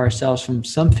separate ourselves from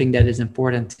something that is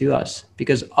important to us,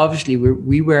 because obviously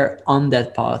we were on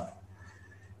that path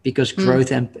because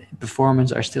growth and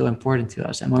performance are still important to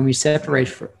us. And when we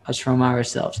separate us from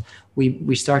ourselves,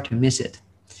 we start to miss it.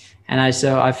 And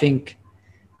I think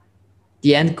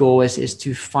the end goal is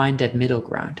to find that middle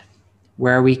ground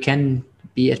where we can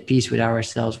be at peace with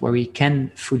ourselves, where we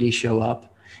can fully show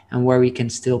up, and where we can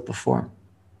still perform.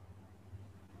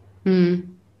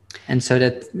 And so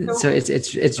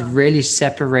it's really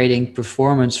separating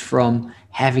performance from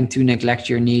having to neglect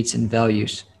your needs and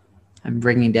values, and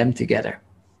bringing them together.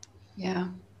 Yeah.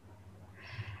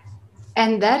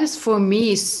 And that is for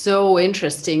me so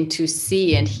interesting to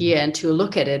see and hear and to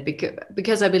look at it,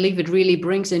 because I believe it really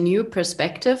brings a new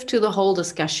perspective to the whole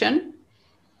discussion,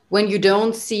 when you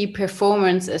don't see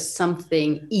performance as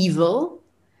something evil,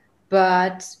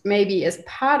 but maybe as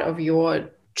part of your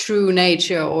true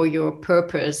nature or your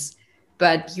purpose,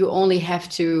 but you only have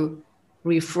to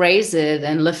rephrase it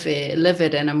and live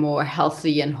it in a more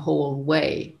healthy and whole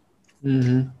way.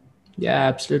 Mm-hmm. Yeah,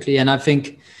 absolutely. And I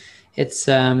think it's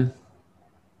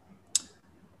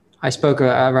I spoke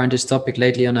around this topic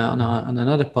lately on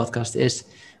another podcast, is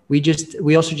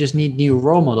we also just need new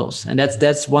role models. And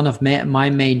that's one of my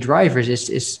main drivers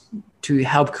is to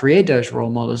help create those role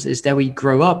models, is that we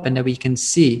grow up and that we can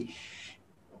see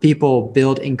people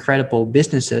build incredible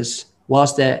businesses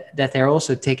whilst that they're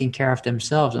also taking care of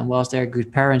themselves, and whilst they're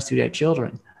good parents to their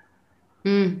children.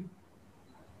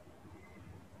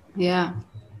 Yeah.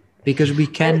 Because we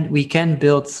can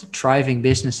build thriving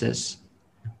businesses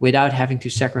without having to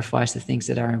sacrifice the things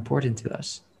that are important to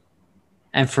us.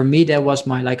 And for me, that was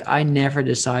my, like, I never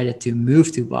decided to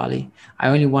move to Bali. I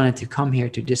only wanted to come here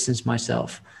to distance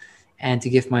myself and to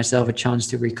give myself a chance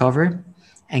to recover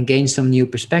and gain some new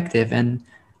perspective. And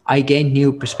I gained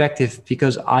new perspective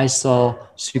because I saw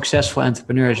successful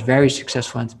entrepreneurs, very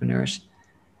successful entrepreneurs,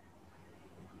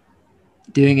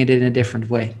 doing it in a different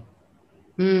way.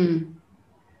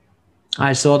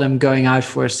 I saw them going out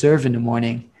for a surf in the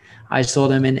morning. I saw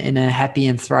them in a happy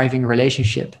and thriving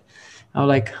relationship. I was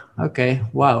like, okay,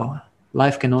 wow,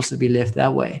 life can also be lived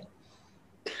that way.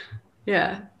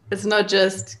 Yeah, it's not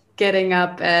just getting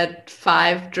up at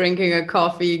 5, drinking a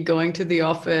coffee, going to the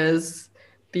office,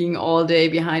 being all day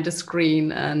behind a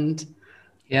screen. And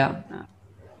yeah,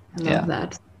 I love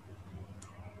that.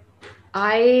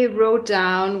 I wrote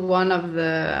down one of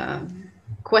the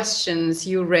questions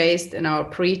you raised in our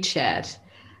pre-chat.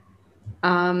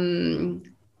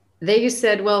 There you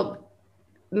said, well,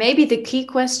 maybe the key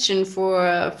question for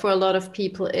a lot of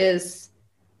people is,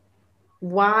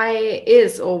 why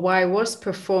was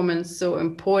performance so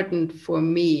important for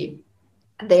me?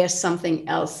 There's something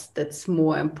else that's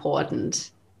more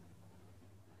important.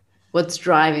 What's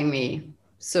driving me?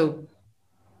 So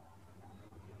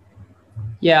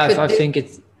yeah, I think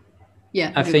it's,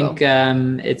 yeah, I think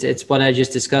it's what I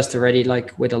just discussed already,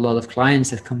 like with a lot of clients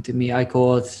that come to me. I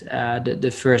call it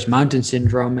the first mountain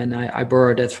syndrome, and I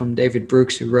borrowed that from David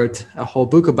Brooks, who wrote a whole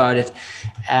book about it.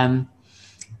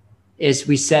 Is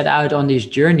we set out on these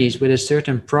journeys with a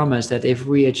certain promise that if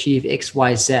we achieve X,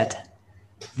 Y, Z,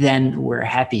 then we're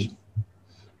happy.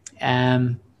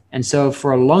 And so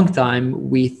for a long time,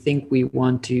 we think we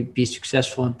want to be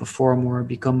successful and perform or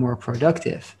become more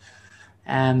productive.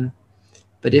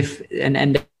 But if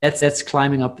that's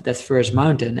climbing up that first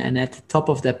mountain, and at the top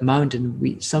of that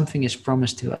mountain, something is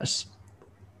promised to us,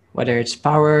 whether it's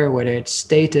power, whether it's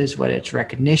status, whether it's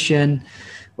recognition,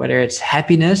 whether it's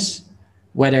happiness,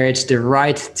 whether it's the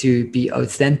right to be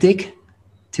authentic,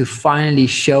 to finally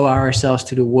show ourselves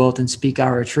to the world and speak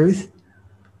our truth,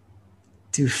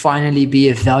 to finally be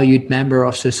a valued member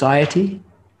of society,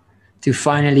 to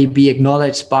finally be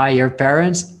acknowledged by your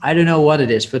parents. I don't know what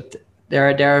it is, but there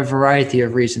are a variety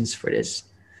of reasons for this.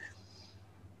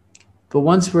 But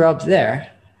once we're up there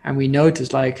and we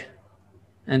notice, like,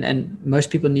 and most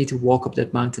people need to walk up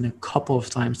that mountain a couple of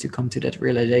times to come to that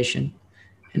realization.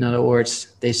 In other words,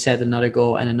 they set another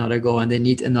goal, and they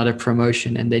need another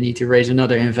promotion, and they need to raise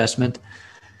another investment.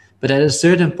 But at a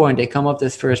certain point, they come up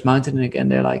that first mountain, and again,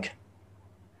 they're like,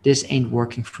 this ain't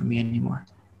working for me anymore.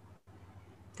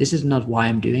 This is not why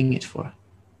I'm doing it for.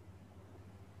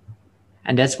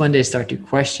 And that's when they start to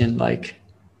question, like,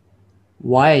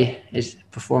 why is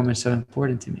performance so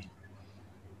important to me?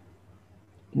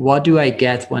 What do I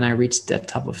get when I reach that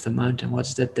top of the mountain?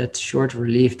 What's that short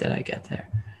relief that I get there?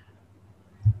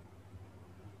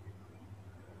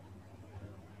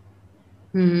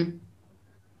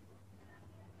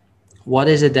 What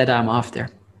is it that I'm after?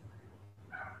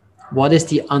 What is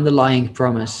the underlying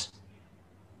promise?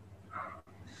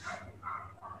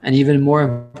 And even more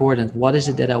important, what is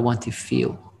it that I want to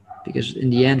feel? Because in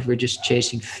the end, we're just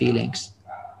chasing feelings.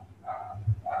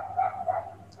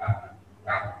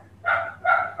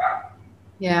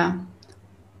 Yeah.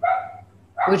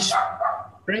 Which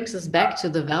brings us back to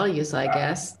the values, I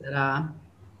guess, that are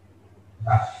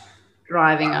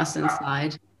driving us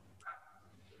inside.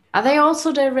 Are they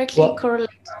also directly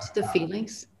correlated to the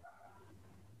feelings?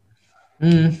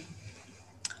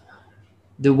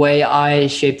 The way I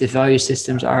shape the value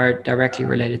systems are directly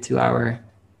related to our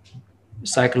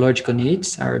psychological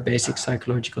needs, our basic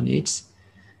psychological needs.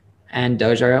 And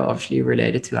those are obviously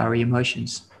related to our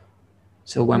emotions.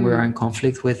 So when we are in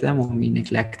conflict with them, when we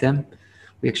neglect them,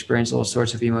 we experience all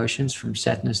sorts of emotions, from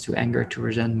sadness to anger to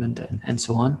resentment and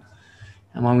so on.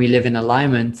 And when we live in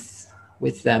alignment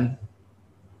with them,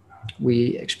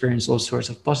 we experience all sorts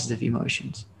of positive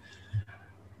emotions,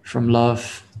 from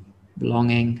love,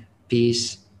 belonging,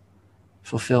 peace,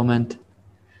 fulfillment.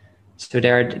 So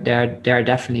they're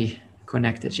definitely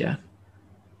connected, yeah.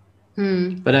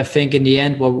 But I think in the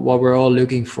end, what we're all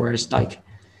looking for is like,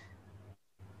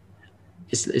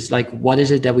 it's like, what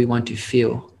is it that we want to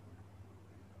feel?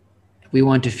 We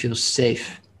want to feel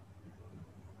safe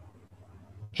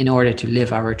in order to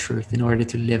live our truth, in order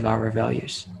to live our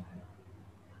values,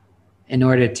 in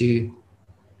order to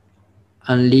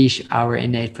unleash our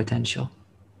innate potential.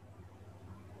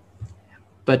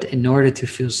 But in order to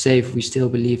feel safe, we still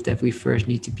believe that we first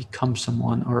need to become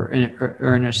someone or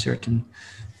earn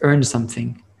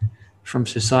something from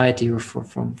society or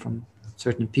from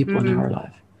certain people in our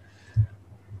life.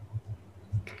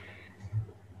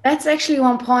 That's actually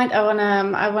one point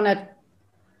I wanna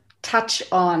touch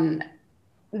on.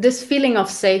 this feeling of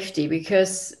safety,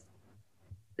 because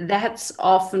that's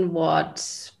often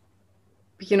what,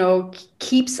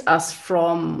 keeps us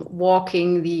from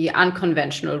walking the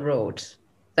unconventional road.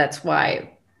 That's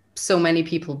why so many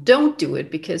people don't do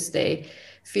it, because they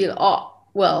feel, oh,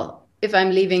 well, if I'm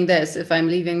leaving this, if I'm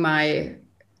leaving my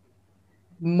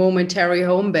momentary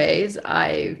home base,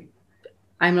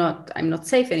 I'm not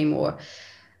safe anymore.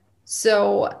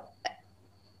 So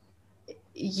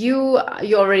you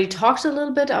already talked a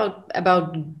little bit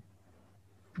about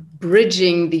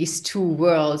bridging these two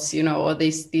worlds, or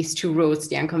these two roads,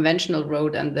 the unconventional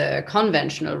road and the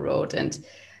conventional road. And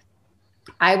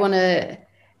I want to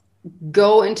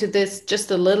go into this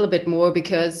just a little bit more,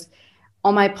 because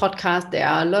on my podcast, there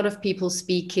are a lot of people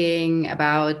speaking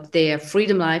about their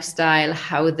freedom lifestyle,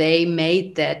 how they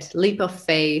made that leap of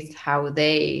faith, how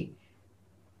they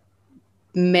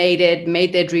made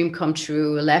their dream come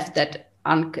true, left that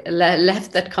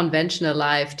conventional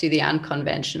life to the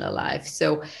unconventional life.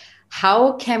 So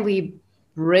how can we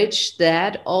bridge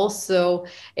that also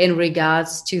in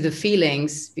regards to the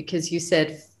feelings? Because you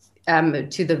said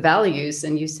to the values,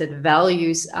 and you said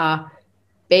values are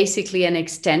basically an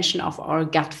extension of our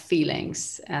gut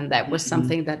feelings. And that was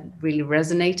something that really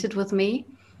resonated with me.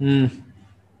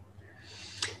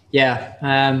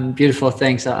 Yeah, beautiful.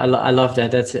 Thanks. I love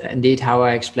that. That's indeed how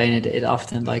I explain it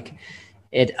often. Like,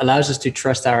 it allows us to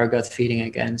trust our gut feeling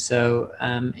again. So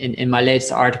in my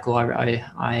latest article,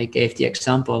 I gave the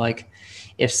example, like,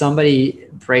 if somebody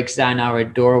breaks down our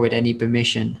door with any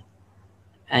permission,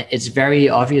 it's very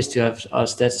obvious to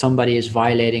us that somebody is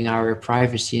violating our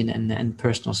privacy and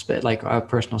personal space, like our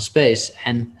personal space.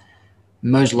 And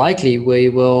most likely we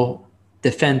will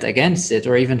defend against it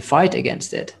or even fight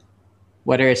against it,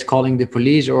 whether it's calling the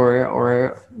police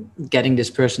or getting this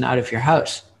person out of your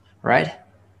house, right?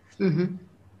 Mm-hmm.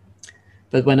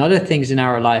 But when other things in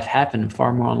our life happen,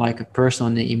 far more on like a personal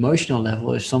and emotional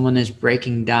level, if someone is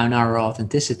breaking down our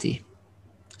authenticity,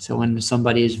 so when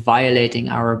somebody is violating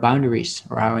our boundaries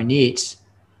or our needs,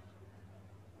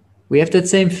 we have that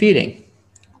same feeling.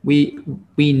 We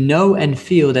know and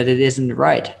feel that it isn't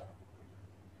right,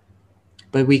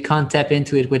 but we can't tap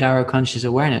into it with our conscious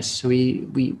awareness. So we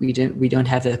don't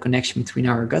have that connection between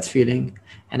our gut feeling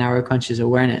and our conscious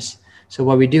awareness. So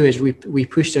what we do is we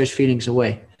push those feelings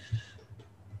away.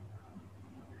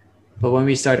 But when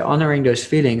we start honoring those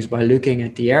feelings by looking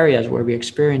at the areas where we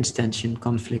experience tension,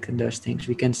 conflict, and those things,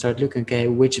 we can start looking, okay,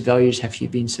 which values have you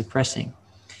been suppressing?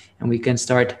 And we can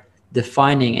start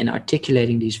defining and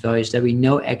articulating these values, that we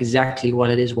know exactly what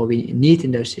it is, what we need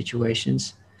in those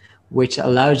situations, which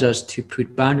allows us to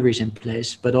put boundaries in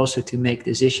place, but also to make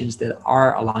decisions that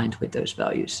are aligned with those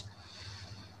values.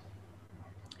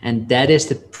 And that is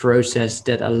the process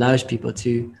that allows people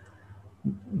to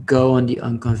go on the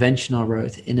unconventional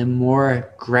road in a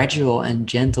more gradual and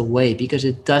gentle way, because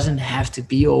it doesn't have to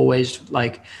be always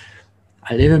like,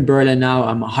 I live in Berlin now,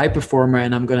 I'm a high performer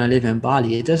and I'm going to live in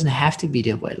Bali. It doesn't have to be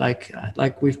that way.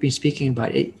 Like we've been speaking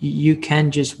about it, you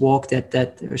can just walk that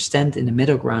or stand in the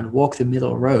middle ground, walk the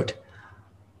middle road.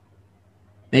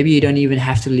 Maybe you don't even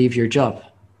have to leave your job,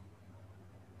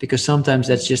 because sometimes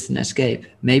that's just an escape.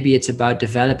 Maybe it's about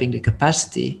developing the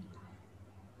capacity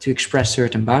to express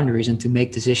certain boundaries and to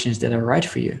make decisions that are right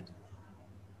for you.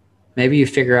 Maybe you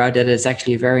figure out that it's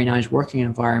actually a very nice working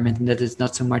environment, and that it's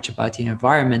not so much about the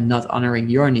environment not honoring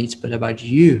your needs, but about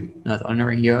you not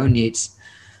honoring your own needs.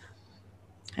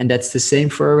 And that's the same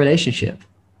for a relationship.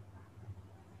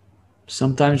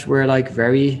 Sometimes we're like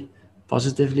very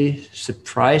positively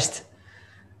surprised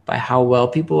by how well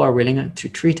people are willing to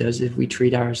treat us if we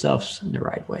treat ourselves in the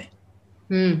right way.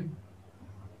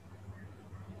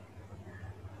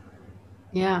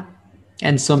 Yeah.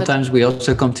 And sometimes we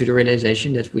also come to the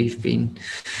realization that we've been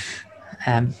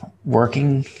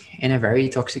working in a very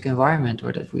toxic environment,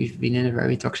 or that we've been in a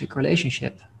very toxic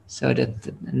relationship. So that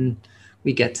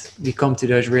we come to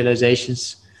those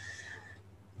realizations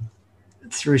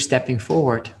through stepping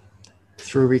forward,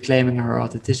 through reclaiming our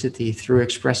authenticity, through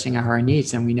expressing our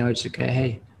needs. And we know it's okay,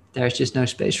 hey, there's just no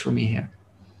space for me here.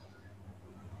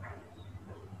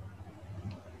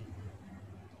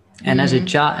 And as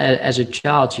a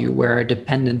child, you were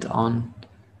dependent on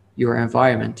your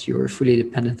environment. You were fully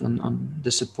dependent on the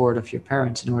support of your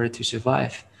parents in order to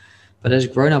survive. But as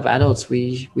grown-up adults,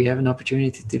 we have an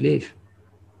opportunity to leave.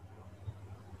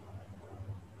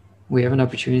 We have an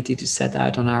opportunity to set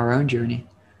out on our own journey.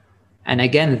 And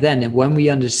again, then when we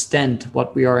understand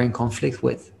what we are in conflict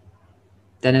with,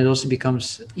 then it also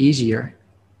becomes easier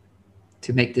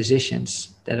to make decisions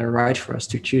that are right for us,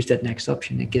 to choose that next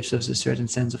option. It gives us a certain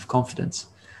sense of confidence.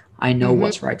 I know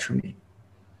what's right for me.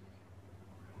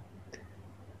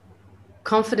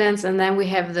 confidence, and then we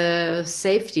have the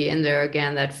safety in there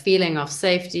again, that feeling of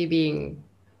safety, being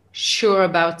sure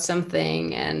about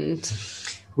something. And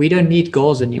we don't need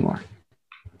goals anymore.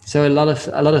 So a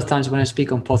lot of times when I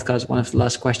speak on podcasts, one of the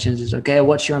last questions is, okay,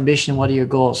 what's your ambition? What are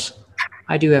your goals?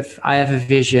 I have a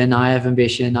vision, I have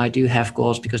ambition, I do have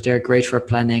goals because they're great for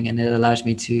planning, and it allows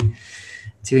me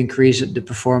to increase the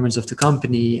performance of the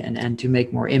company and to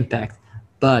make more impact.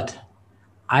 But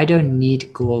I don't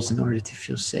need goals in order to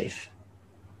feel safe,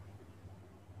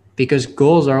 because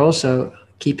goals are also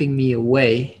keeping me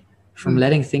away from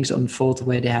letting things unfold the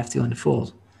way they have to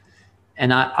unfold.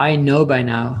 And I know by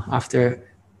now, after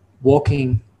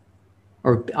walking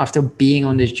or after being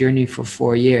on this journey for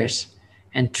 4 years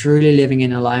and truly living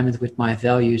in alignment with my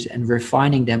values and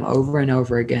refining them over and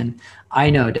over again, I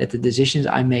know that the decisions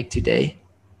I make today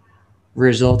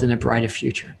result in a brighter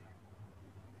future.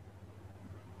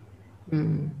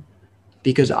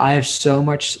 Because I have so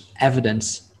much evidence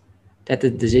that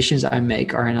the decisions I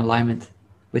make are in alignment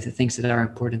with the things that are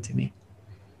important to me.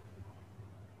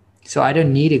 So I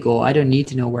don't need a goal. I don't need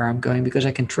to know where I'm going, because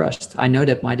I can trust. I know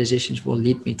that my decisions will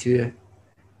lead me to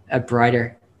a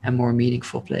brighter and more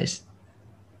meaningful place.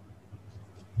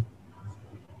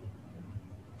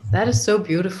 That is so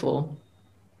beautiful.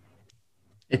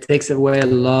 It takes away a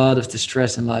lot of the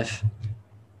stress in life.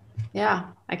 Yeah,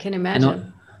 I can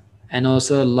imagine. And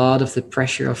also a lot of the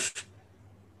pressure of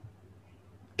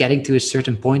getting to a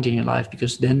certain point in your life,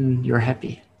 because then you're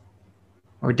happy,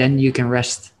 or then you can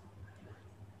rest.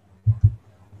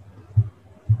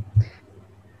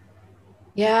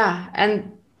 Yeah,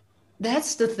 and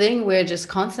that's the thing we're just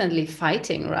constantly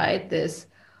fighting, right? This,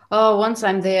 oh, once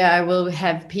I'm there, I will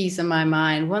have peace in my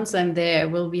mind. Once I'm there, I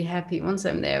will be happy. Once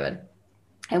I'm there.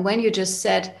 And when you just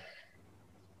said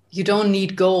you don't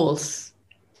need goals,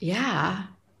 yeah,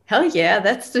 hell yeah,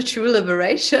 that's the true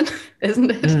liberation,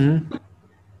 isn't it? Mm-hmm.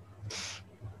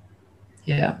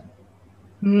 Yeah.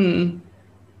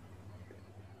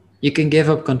 You can give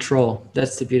up control.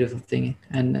 That's the beautiful thing.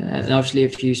 And obviously,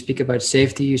 if you speak about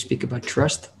safety, you speak about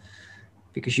trust,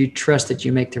 because you trust that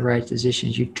you make the right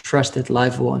decisions. You trust that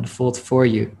life will unfold for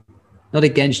you, not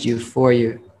against you, for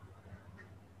you.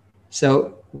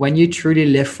 So when you truly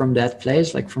live from that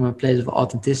place, like from a place of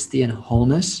authenticity and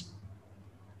wholeness,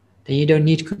 then you don't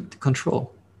need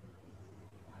control.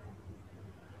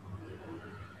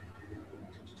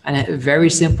 And a very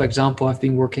simple example, I've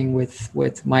been working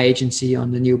with my agency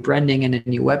on the new branding and a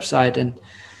new website, and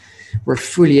we're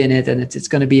fully in it, and it's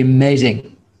going to be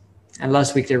amazing. And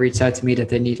last week they reached out to me that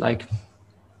they need like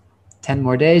 10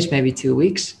 more days, maybe 2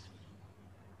 weeks.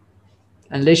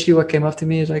 And literally what came up to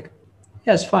me is like,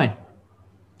 yeah, it's fine.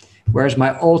 Whereas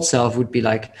my old self would be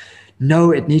like,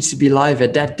 no, it needs to be live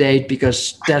at that date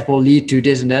because that will lead to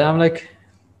this and that. I'm like,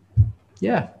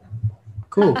 yeah,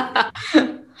 cool.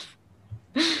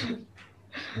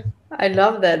 I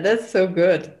love that. That's so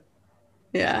good.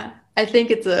 Yeah, I think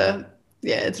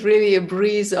it's really a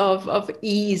breeze of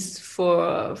ease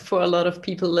for a lot of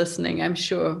people listening, I'm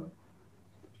sure.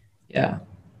 Yeah,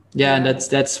 and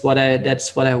that's what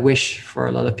I wish for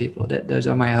a lot of people. Those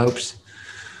are my hopes.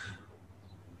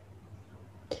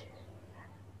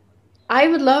 I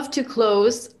would love to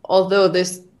close, although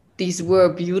these were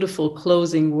beautiful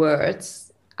closing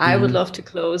words. I would love to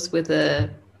close with a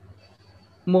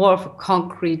more of a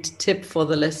concrete tip for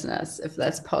the listeners, if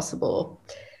that's possible.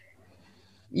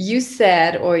 You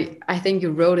said, or I think you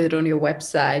wrote it on your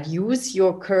website, use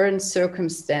your current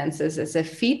circumstances as a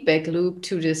feedback loop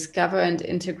to discover and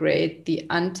integrate the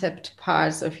untapped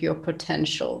parts of your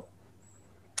potential.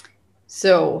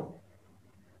 So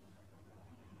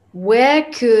where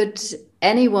could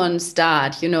anyone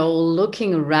start,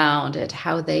 looking around at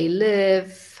how they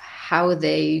live, how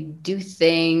they do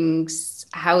things,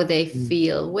 how they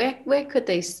feel? Where could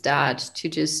they start to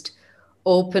just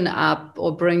open up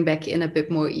or bring back in a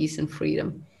bit more ease and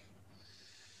freedom?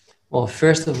 Well,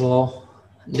 first of all,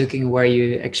 looking where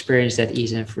you experience that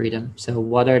ease and freedom. So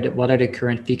what are the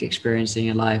current peak experiences in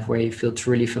your life where you feel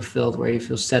truly fulfilled, where you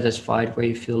feel satisfied, where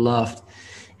you feel loved?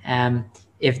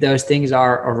 If those things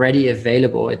are already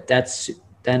available, that's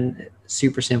then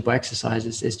super simple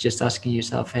exercises. It's just asking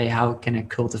yourself, hey, how can I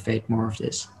cultivate more of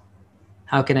this?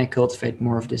 How can I cultivate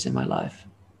more of this in my life?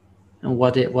 And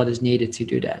what is needed to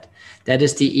do that? That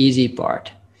is the easy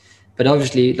part. But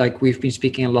obviously, like we've been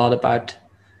speaking a lot about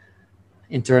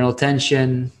internal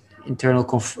tension, internal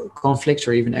conflicts,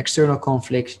 or even external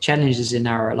conflicts, challenges in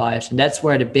our lives. And that's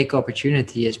where the big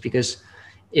opportunity is, because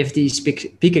if these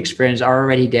peak experiences are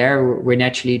already there, we're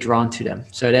naturally drawn to them.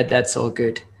 So that's all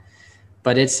good.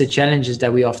 But it's the challenges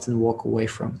that we often walk away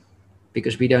from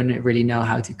because we don't really know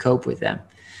how to cope with them.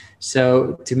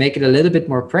 So to make it a little bit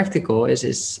more practical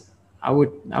is I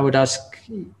would ask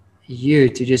you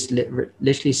to just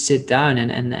literally sit down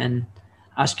and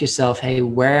ask yourself, hey,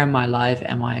 where in my life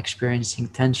am I experiencing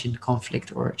tension,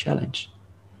 conflict, or a challenge?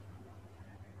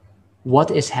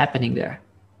 What is happening there?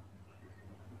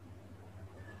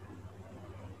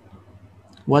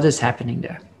 What is happening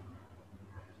there?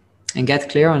 And get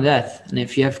clear on that. And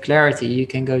if you have clarity, you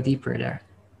can go deeper there.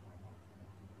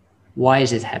 Why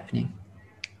is it happening?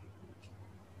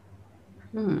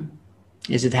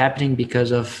 Is it happening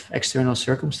because of external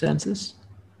circumstances?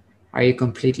 Are you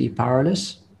completely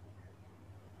powerless?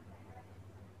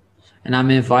 And I'm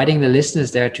inviting the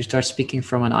listeners there to start speaking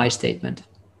from an I statement,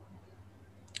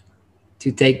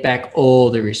 to take back all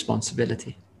the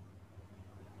responsibility.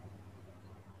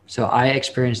 So I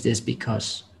experience this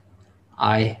because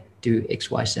I do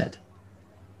X, Y, Z.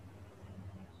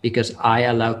 Because I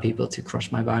allow people to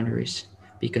cross my boundaries.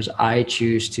 Because I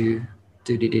choose to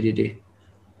do.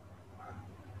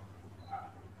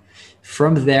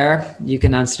 From there, you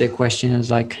can answer the question as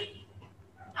like,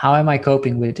 how am I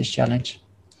coping with this challenge?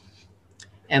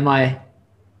 Am I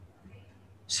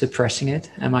suppressing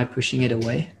it? Am I pushing it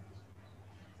away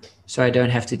so I don't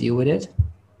have to deal with it?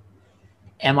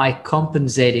 Am I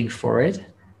compensating for it?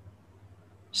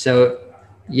 So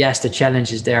yes, the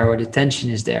challenge is there or the tension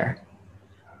is there,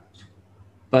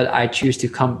 but I choose to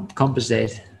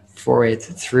compensate for it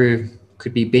through,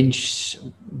 could be binge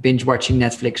watching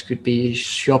Netflix, could be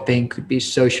shopping, could be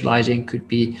socializing, could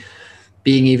be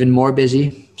being even more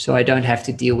busy so I don't have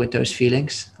to deal with those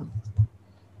feelings.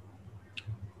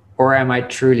 Or am I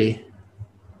truly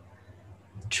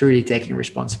taking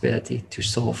responsibility to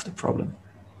solve the problem?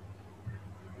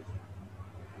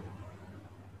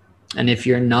 And if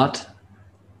you're not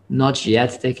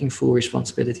yet taking full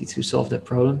responsibility to solve that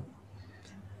problem,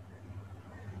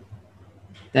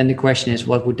 then the question is,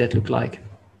 what would that look like?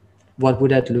 What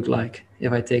would that look like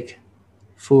if I take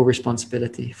full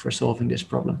responsibility for solving this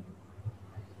problem?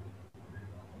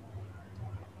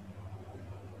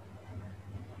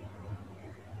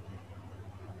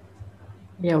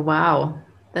 Yeah, wow.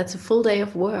 That's a full day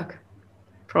of work.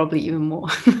 Probably even more.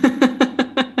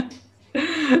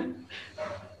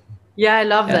 Yeah, I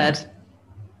love that.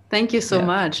 Thank you so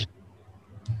much.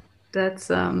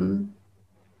 That's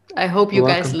I hope you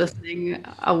guys listening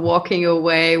are walking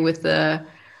away with a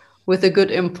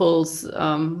good impulse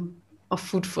of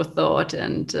food for thought,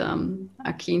 and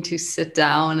are keen to sit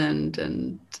down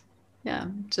and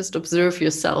just observe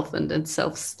yourself and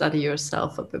self-study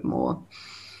yourself a bit more.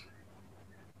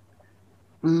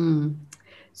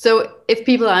 So if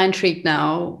people are intrigued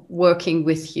now working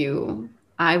with you,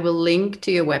 I will link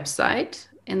to your website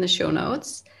in the show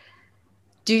notes.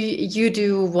 Do you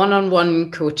do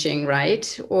one-on-one coaching,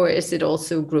 right? Or is it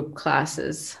also group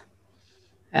classes?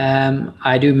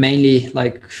 I do mainly,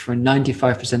 like for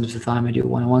 95% of the time, I do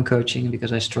one-on-one coaching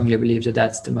because I strongly believe that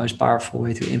that's the most powerful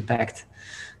way to impact,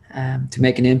 to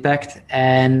make an impact.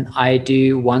 And I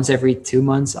do once every 2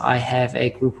 months, I have a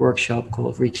group workshop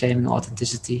called Reclaiming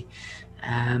Authenticity,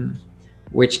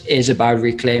 which is about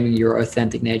reclaiming your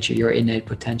authentic nature, your innate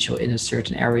potential in a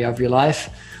certain area of your life,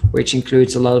 which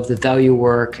includes a lot of the value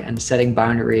work and setting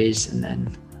boundaries. And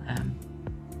then,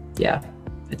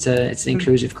 it's an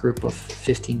inclusive group of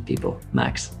 15 people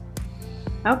max.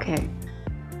 Okay.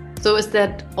 So is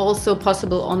that also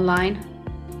possible online?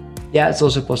 Yeah, it's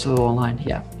also possible online.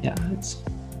 Yeah.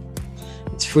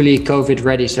 It's fully COVID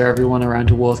ready, so everyone around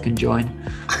the world can join.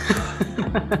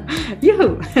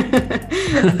 You.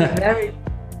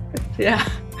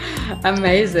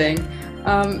 Amazing.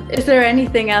 Is there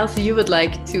anything else you would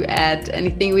like to add?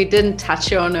 Anything we didn't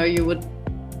touch on, or you would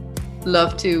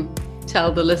love to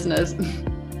tell the listeners?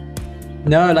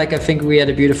 No, like I think we had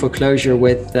a beautiful closure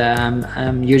with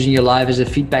using your life as a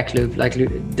feedback loop, like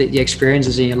the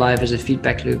experiences in your life as a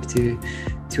feedback loop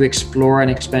to explore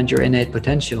and expand your innate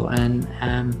potential, and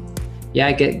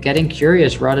getting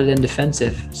curious rather than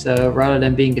defensive. So rather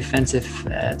than being defensive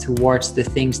towards the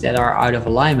things that are out of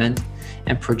alignment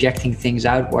and projecting things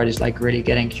outward, is like really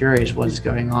getting curious what is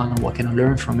going on and what can I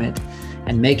learn from it,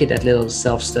 and make it that little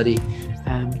self-study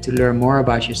to learn more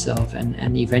about yourself,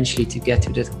 and eventually to get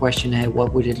to that question, hey,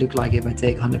 what would it look like if I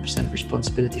take 100%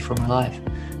 responsibility for my life?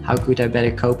 How could I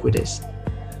better cope with this?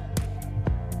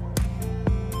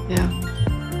 Yeah,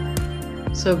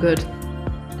 so good.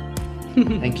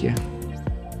 Thank you.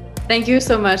 Thank you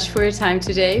so much for your time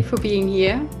today, for being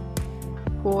here,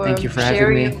 for Thank you for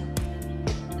having me.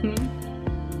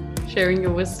 Sharing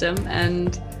your wisdom,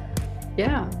 and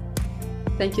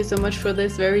thank you so much for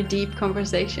this very deep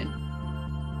conversation.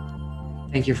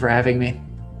 Thank you for having me.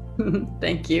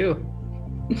 Thank you.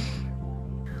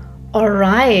 All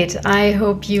right, I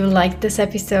hope you liked this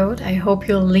episode. I hope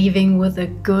you're leaving with a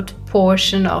good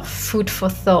portion of food for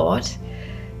thought.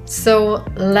 So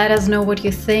let us know what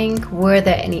you think. Were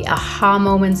there any aha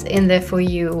moments in there for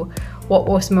you? What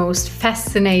was most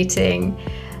fascinating?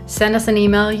 Send us an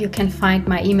email. You can find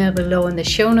my email below in the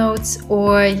show notes,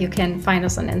 or you can find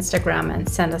us on Instagram and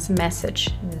send us a message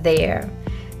there.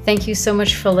 Thank you so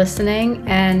much for listening.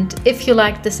 And if you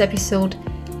liked this episode,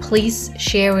 please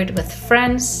share it with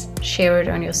friends, share it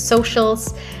on your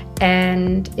socials.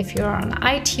 And if you're on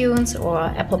iTunes or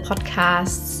Apple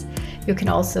Podcasts, you can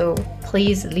also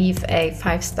please leave a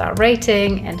 5-star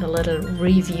rating and a little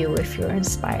review if you're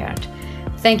inspired.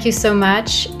 Thank you so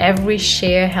much. Every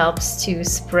share helps to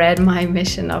spread my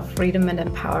mission of freedom and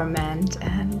empowerment.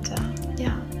 And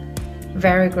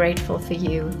very grateful for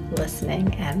you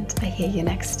listening. And I hear you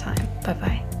next time.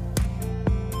 Bye-bye.